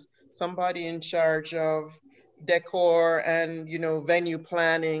donations, somebody in charge of decor and, you know, venue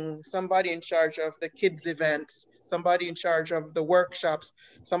planning, somebody in charge of the kids events, somebody in charge of the workshops,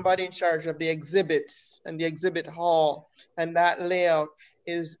 somebody in charge of the exhibits and the exhibit hall. And that layout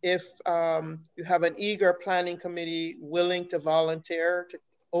is if you have an eager planning committee willing to volunteer to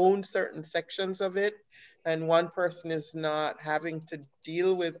own certain sections of it, and one person is not having to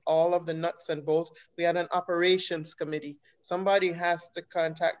deal with all of the nuts and bolts. We had an operations committee. Somebody has to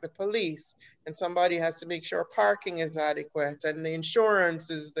contact the police, and somebody has to make sure parking is adequate and the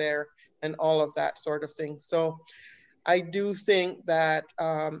insurance is there and all of that sort of thing. So I do think that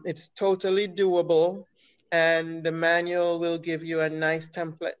it's totally doable, and the manual will give you a nice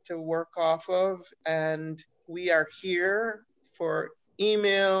template to work off of. And we are here for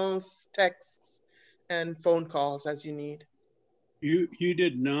emails, texts, and phone calls as you need. You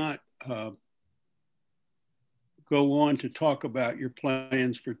did not go on to talk about your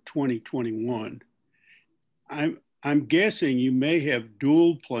plans for 2021. I'm guessing you may have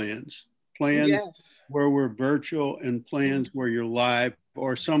dual plans yes. where we're virtual and plans where you're live,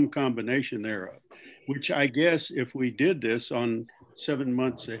 or some combination thereof, which I guess if we did this on 7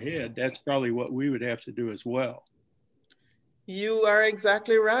 months ahead, that's probably what we would have to do as well. You are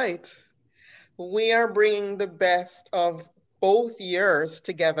exactly right. We are bringing the best of both years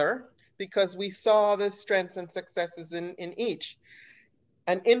together because we saw the strengths and successes in each.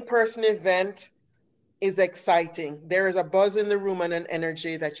 An in-person event is exciting. There is a buzz in the room and an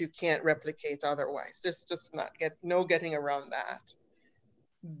energy that you can't replicate otherwise. Just not no getting around that.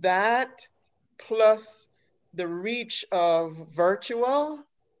 That plus the reach of virtual,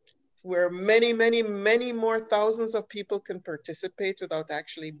 where many, many, many more thousands of people can participate without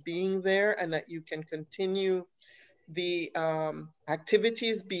actually being there, and that you can continue the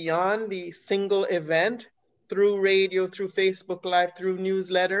activities beyond the single event through radio, through Facebook Live, through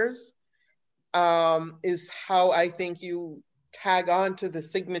newsletters, is how I think you tag on to the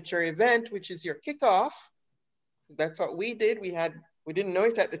signature event, which is your kickoff. That's what we did. We didn't know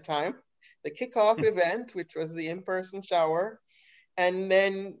it at the time. The kickoff event, which was the in-person shower, and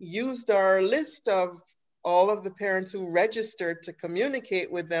then used our list of all of the parents who registered to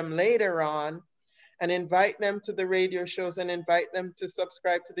communicate with them later on and invite them to the radio shows and invite them to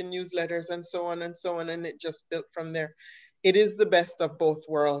subscribe to the newsletters and so on and so on. And it just built from there. It is the best of both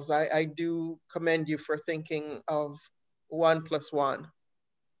worlds. I do commend you for thinking of 1+1.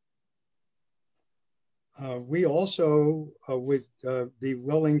 We also would be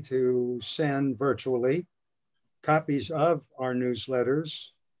willing to send virtually copies of our newsletters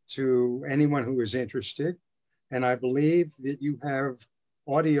to anyone who is interested. And I believe that you have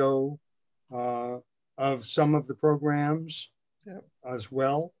audio of some of the programs as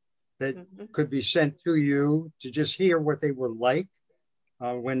well that could be sent to you to just hear what they were like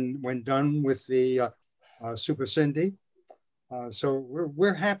when done with the Super Cindy. So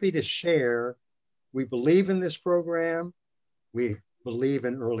we're happy to share we believe in this program. We believe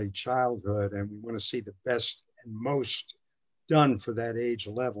in early childhood, and we want to see the best and most done for that age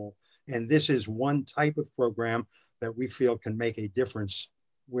level. And this is one type of program that we feel can make a difference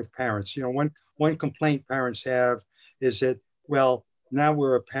with parents. You know, one complaint parents have is that, well, now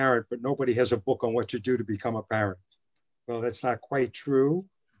we're a parent, but nobody has a book on what to do to become a parent. Well, that's not quite true,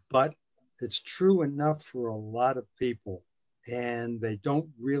 but it's true enough for a lot of people. And they don't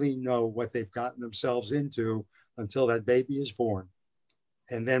really know what they've gotten themselves into until that baby is born.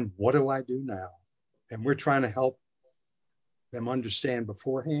 And then what do I do now? And we're trying to help them understand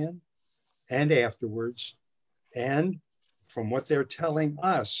beforehand and afterwards. And from what they're telling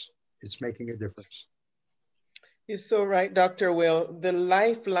us, it's making a difference. You're so right, Dr. Will. The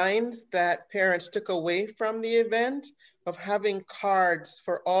lifelines that parents took away from the event of having cards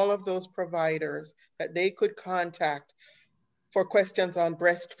for all of those providers that they could contact for questions on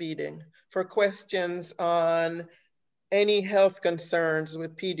breastfeeding, for questions on any health concerns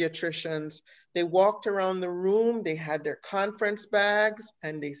with pediatricians. They walked around the room, they had their conference bags,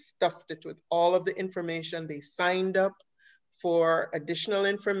 and they stuffed it with all of the information. They signed up for additional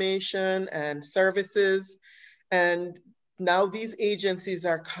information and services. And now these agencies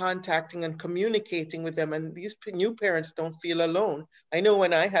are contacting and communicating with them, and these new parents don't feel alone. I know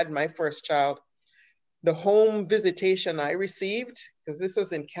when I had my first child, the home visitation I received, because this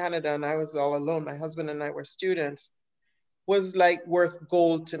was in Canada and I was all alone, my husband and I were students, was like worth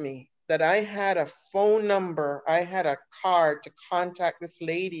gold to me. That I had a phone number, I had a card to contact this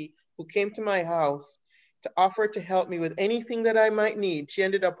lady who came to my house to offer to help me with anything that I might need. She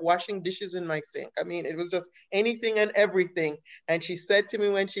ended up washing dishes in my sink. I mean, it was just anything and everything. And she said to me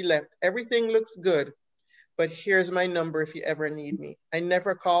when she left, everything looks good, but here's my number if you ever need me. I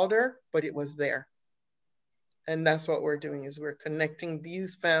never called her, but it was there. And that's what we're doing, is we're connecting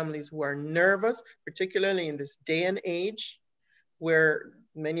these families who are nervous, particularly in this day and age, where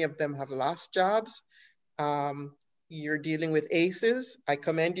many of them have lost jobs. You're dealing with ACEs. I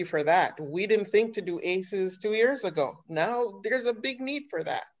commend you for that. We didn't think to do ACEs 2 years ago. Now there's a big need for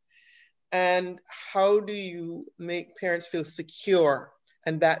that. And how do you make parents feel secure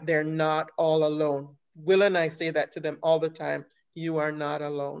and that they're not all alone? Will and I say that to them all the time. You are not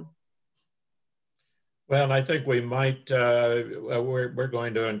alone. Well, I think we might, we're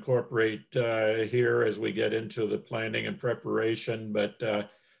going to incorporate here as we get into the planning and preparation,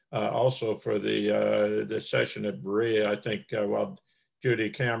 but also for the session at Berea, I think while Judy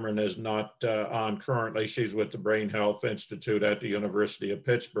Cameron is not on currently, she's with the Brain Health Institute at the University of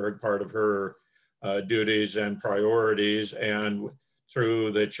Pittsburgh, part of her duties and priorities, and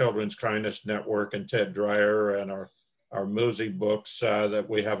through the Children's Kindness Network and Ted Dreyer and our Musi books, that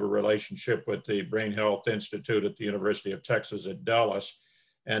we have a relationship with the Brain Health Institute at the University of Texas at Dallas,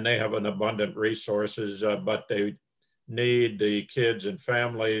 and they have an abundant resources, but they need the kids and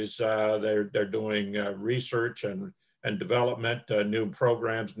families. They're doing research and development, new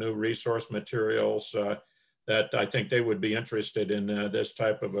programs, new resource materials that I think they would be interested in this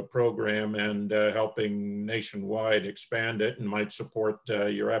type of a program, and helping nationwide expand it, and might support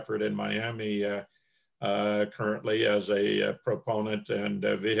your effort in Miami currently as a proponent and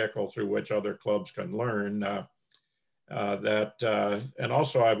a vehicle through which other clubs can learn and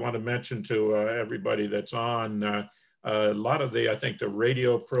also I want to mention to everybody that's on, a lot of I think the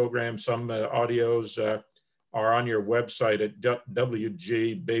radio programs, some audios are on your website at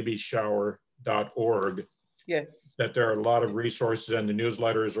wgbabyshower.org. Yes. That there are a lot of resources, and the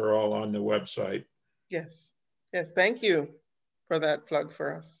newsletters are all on the website. Yes. Yes. Thank you for that plug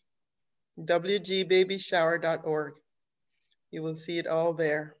for us. wgbabyshower.org. You will see it all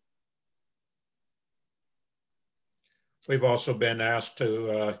there. We've also been asked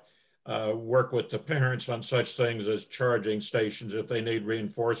to work with the parents on such things as charging stations if they need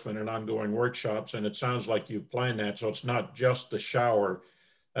reinforcement and ongoing workshops. And it sounds like you've planned that. So it's not just the shower.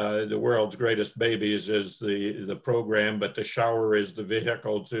 The World's Greatest Babies is the program, but the shower is the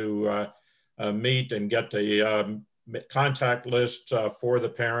vehicle to meet and get the contact lists for the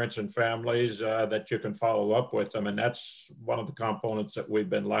parents and families that you can follow up with them. And that's one of the components that we've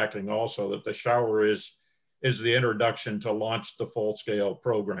been lacking also, that the shower is the introduction to launch the full-scale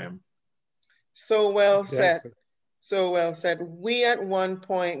program. So well said. So well said. We at one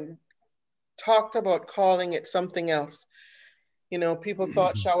point talked about calling it something else. You know, people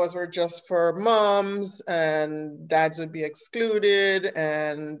thought showers were just for moms and dads would be excluded,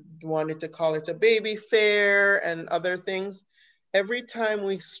 and wanted to call it a baby fair and other things. Every time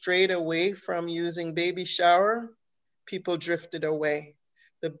we strayed away from using baby shower, people drifted away.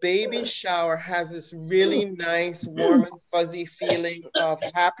 The baby shower has this really nice, warm and fuzzy feeling of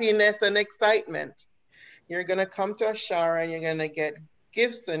happiness and excitement. You're gonna come to a shower and you're gonna get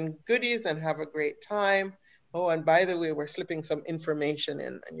gifts and goodies and have a great time. Oh, and by the way, we're slipping some information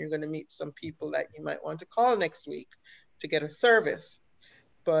in, and you're gonna meet some people that you might want to call next week to get a service.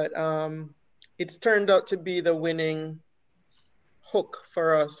 But it's turned out to be the winning hook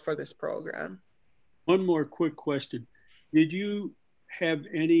for us for this program. One more quick question. Did you have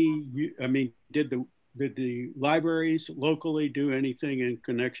any, I mean, did the libraries locally do anything in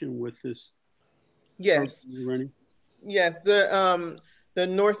connection with this? Yes. Running? Yes, the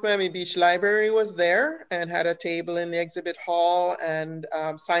North Miami Beach Library was there and had a table in the exhibit hall and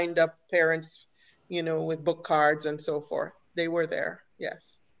signed up parents, you know, with book cards and so forth. They were there,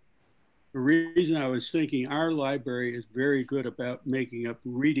 yes. The reason I was thinking, our library is very good about making up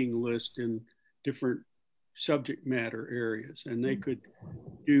reading lists in different subject matter areas, and they could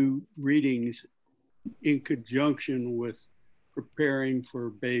do readings in conjunction with preparing for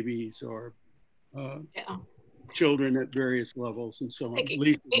babies or children at various levels and so on. I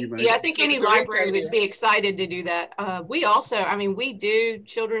think any library would be excited to do that. We also, I mean, we do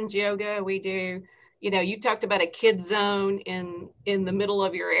children's yoga. We do, you know, you talked about a kids zone in the middle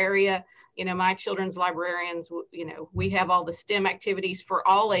of your area. You know, my children's librarians, you know, we have all the STEM activities for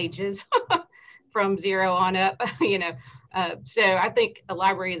all ages from 0 on up, you know. So I think a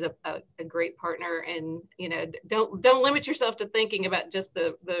library is a great partner, and, you know, don't limit yourself to thinking about just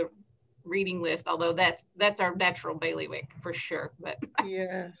the reading list, although that's our natural bailiwick for sure. But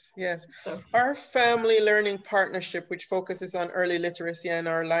yes. So. Our family learning partnership, which focuses on early literacy, and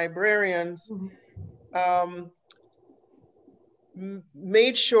our librarians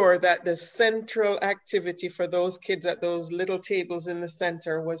made sure that the central activity for those kids at those little tables in the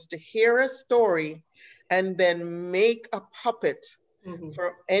center was to hear a story and then make a puppet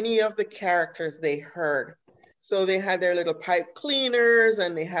for any of the characters they heard. So they had their little pipe cleaners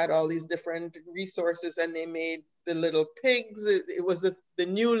and they had all these different resources, and they made the little pigs. It was the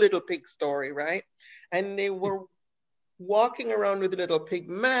new Little Pig story, right? And they were walking around with little pig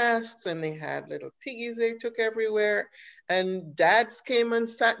masks, and they had little piggies they took everywhere. And dads came and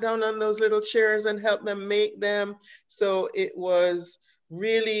sat down on those little chairs and helped them make them. So it was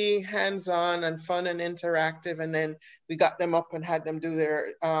really hands-on and fun and interactive. And then we got them up and had them do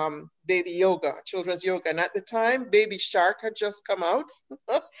their baby yoga, children's yoga. And at the time, Baby Shark had just come out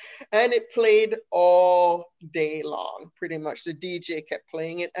and it played all day long, pretty much. The DJ kept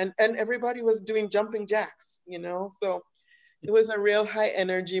playing it, and everybody was doing jumping jacks, you know? So it was a real high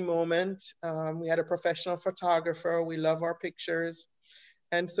energy moment. We had a professional photographer. We love our pictures.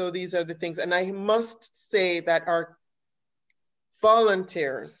 And so these are the things. And I must say that our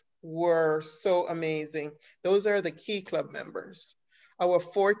volunteers were so amazing. Those are the Key Club members. Our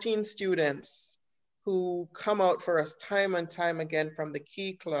 14 students who come out for us time and time again from the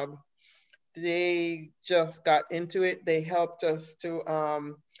Key Club, they just got into it. They helped us to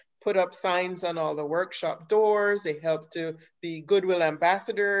put up signs on all the workshop doors. They helped to be goodwill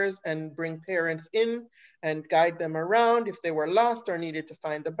ambassadors and bring parents in and guide them around if they were lost or needed to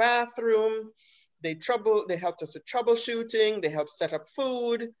find the bathroom. They helped us with troubleshooting. They helped set up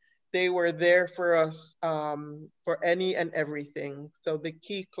food. They were there for us for any and everything. So the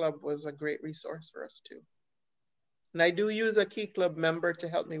Key Club was a great resource for us too. And I do use a Key Club member to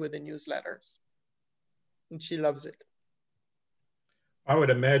help me with the newsletters, and she loves it. I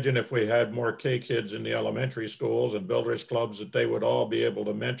would imagine if we had more K kids in the elementary schools and builders clubs, that they would all be able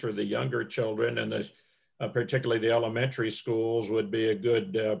to mentor the younger children, and particularly the elementary schools would be a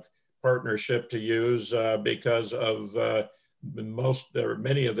good partnership to use because of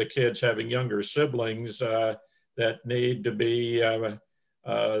many of the kids having younger siblings that need to be,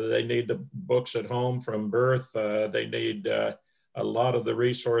 they need the books at home from birth. They need a lot of the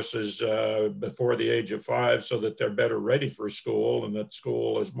resources before the age of 5 so that they're better ready for school and that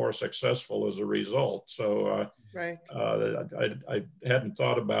school is more successful as a result. So right. I hadn't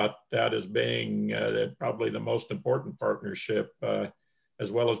thought about that as being probably the most important partnership,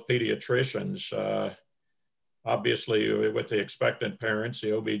 as well as pediatricians. Obviously, with the expectant parents, the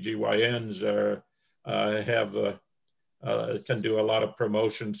OBGYNs can do a lot of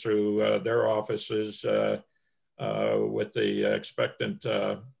promotion through their offices with the expectant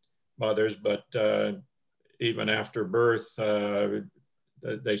mothers, but even after birth,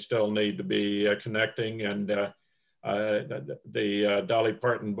 they still need to be connecting. And the Dolly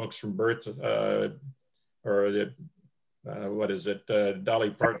Parton books from birth, or the what is it, Dolly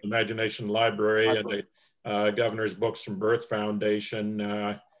Parton Imagination Library and the Governor's Books from Birth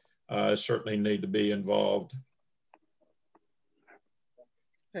Foundation certainly need to be involved.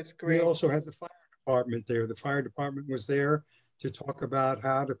 That's great. We also had the fire department there. The fire department was there to talk about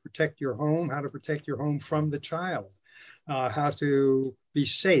how to protect your home, how to protect your home from the child, how to be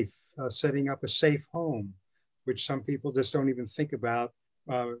safe, setting up a safe home, which some people just don't even think about,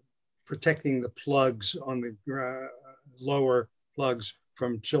 protecting the plugs on the lower plugs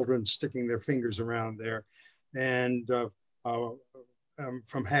from children sticking their fingers around there, and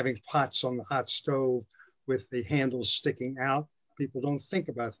from having pots on the hot stove with the handles sticking out. People don't think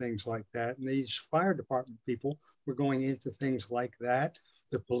about things like that. And these fire department people were going into things like that.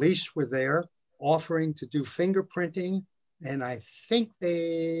 The police were there offering to do fingerprinting. And I think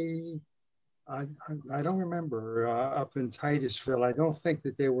I don't remember, up in Titusville, I don't think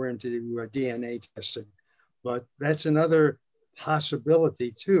that they were into DNA testing. But that's another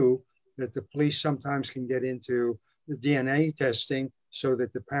possibility too, that the police sometimes can get into the DNA testing so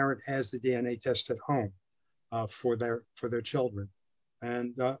that the parent has the DNA test at home. For their children,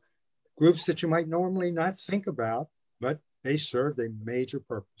 and groups that you might normally not think about, but they served a major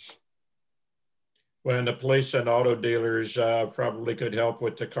purpose. When the police and auto dealers probably could help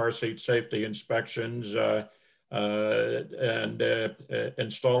with the car seat safety inspections and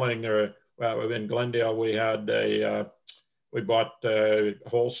installing. Well, in Glendale, we bought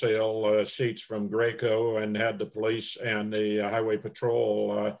wholesale seats from Graco and had the police and the highway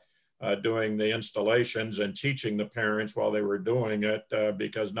patrol doing the installations and teaching the parents while they were doing it,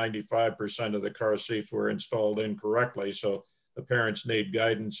 because 95% of the car seats were installed incorrectly. So the parents need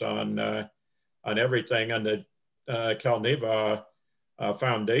guidance on everything. And the Calneva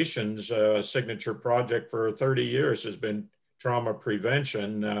Foundation's signature project for 30 years has been trauma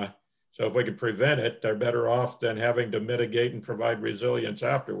prevention. So if we can prevent it, they're better off than having to mitigate and provide resilience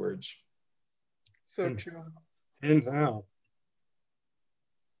afterwards. So true. And how?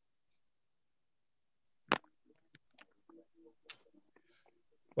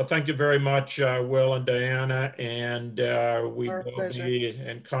 Well, thank you very much, Will and Diana, and we Our will pleasure. be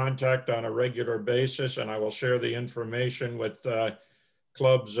in contact on a regular basis, and I will share the information with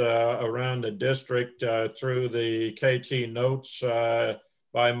clubs around the district through the KT notes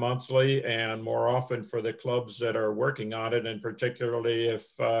bi-monthly, and more often for the clubs that are working on it, and particularly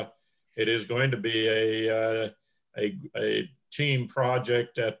if it is going to be a team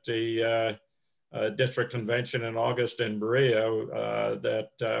project at the district convention in August in Berea,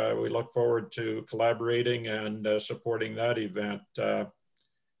 that we look forward to collaborating and supporting that event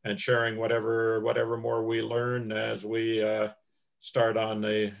and sharing whatever more we learn as we start on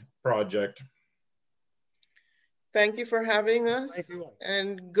the project. Thank you for having us,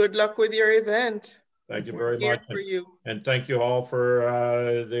 and good luck with your event. Thank you very much. For you. And thank you all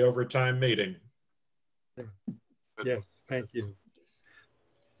for the overtime meeting. Yes, thank you.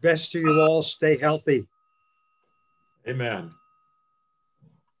 Best to you all. Stay healthy. Amen.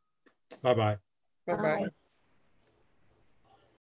 Bye-bye. Bye-bye.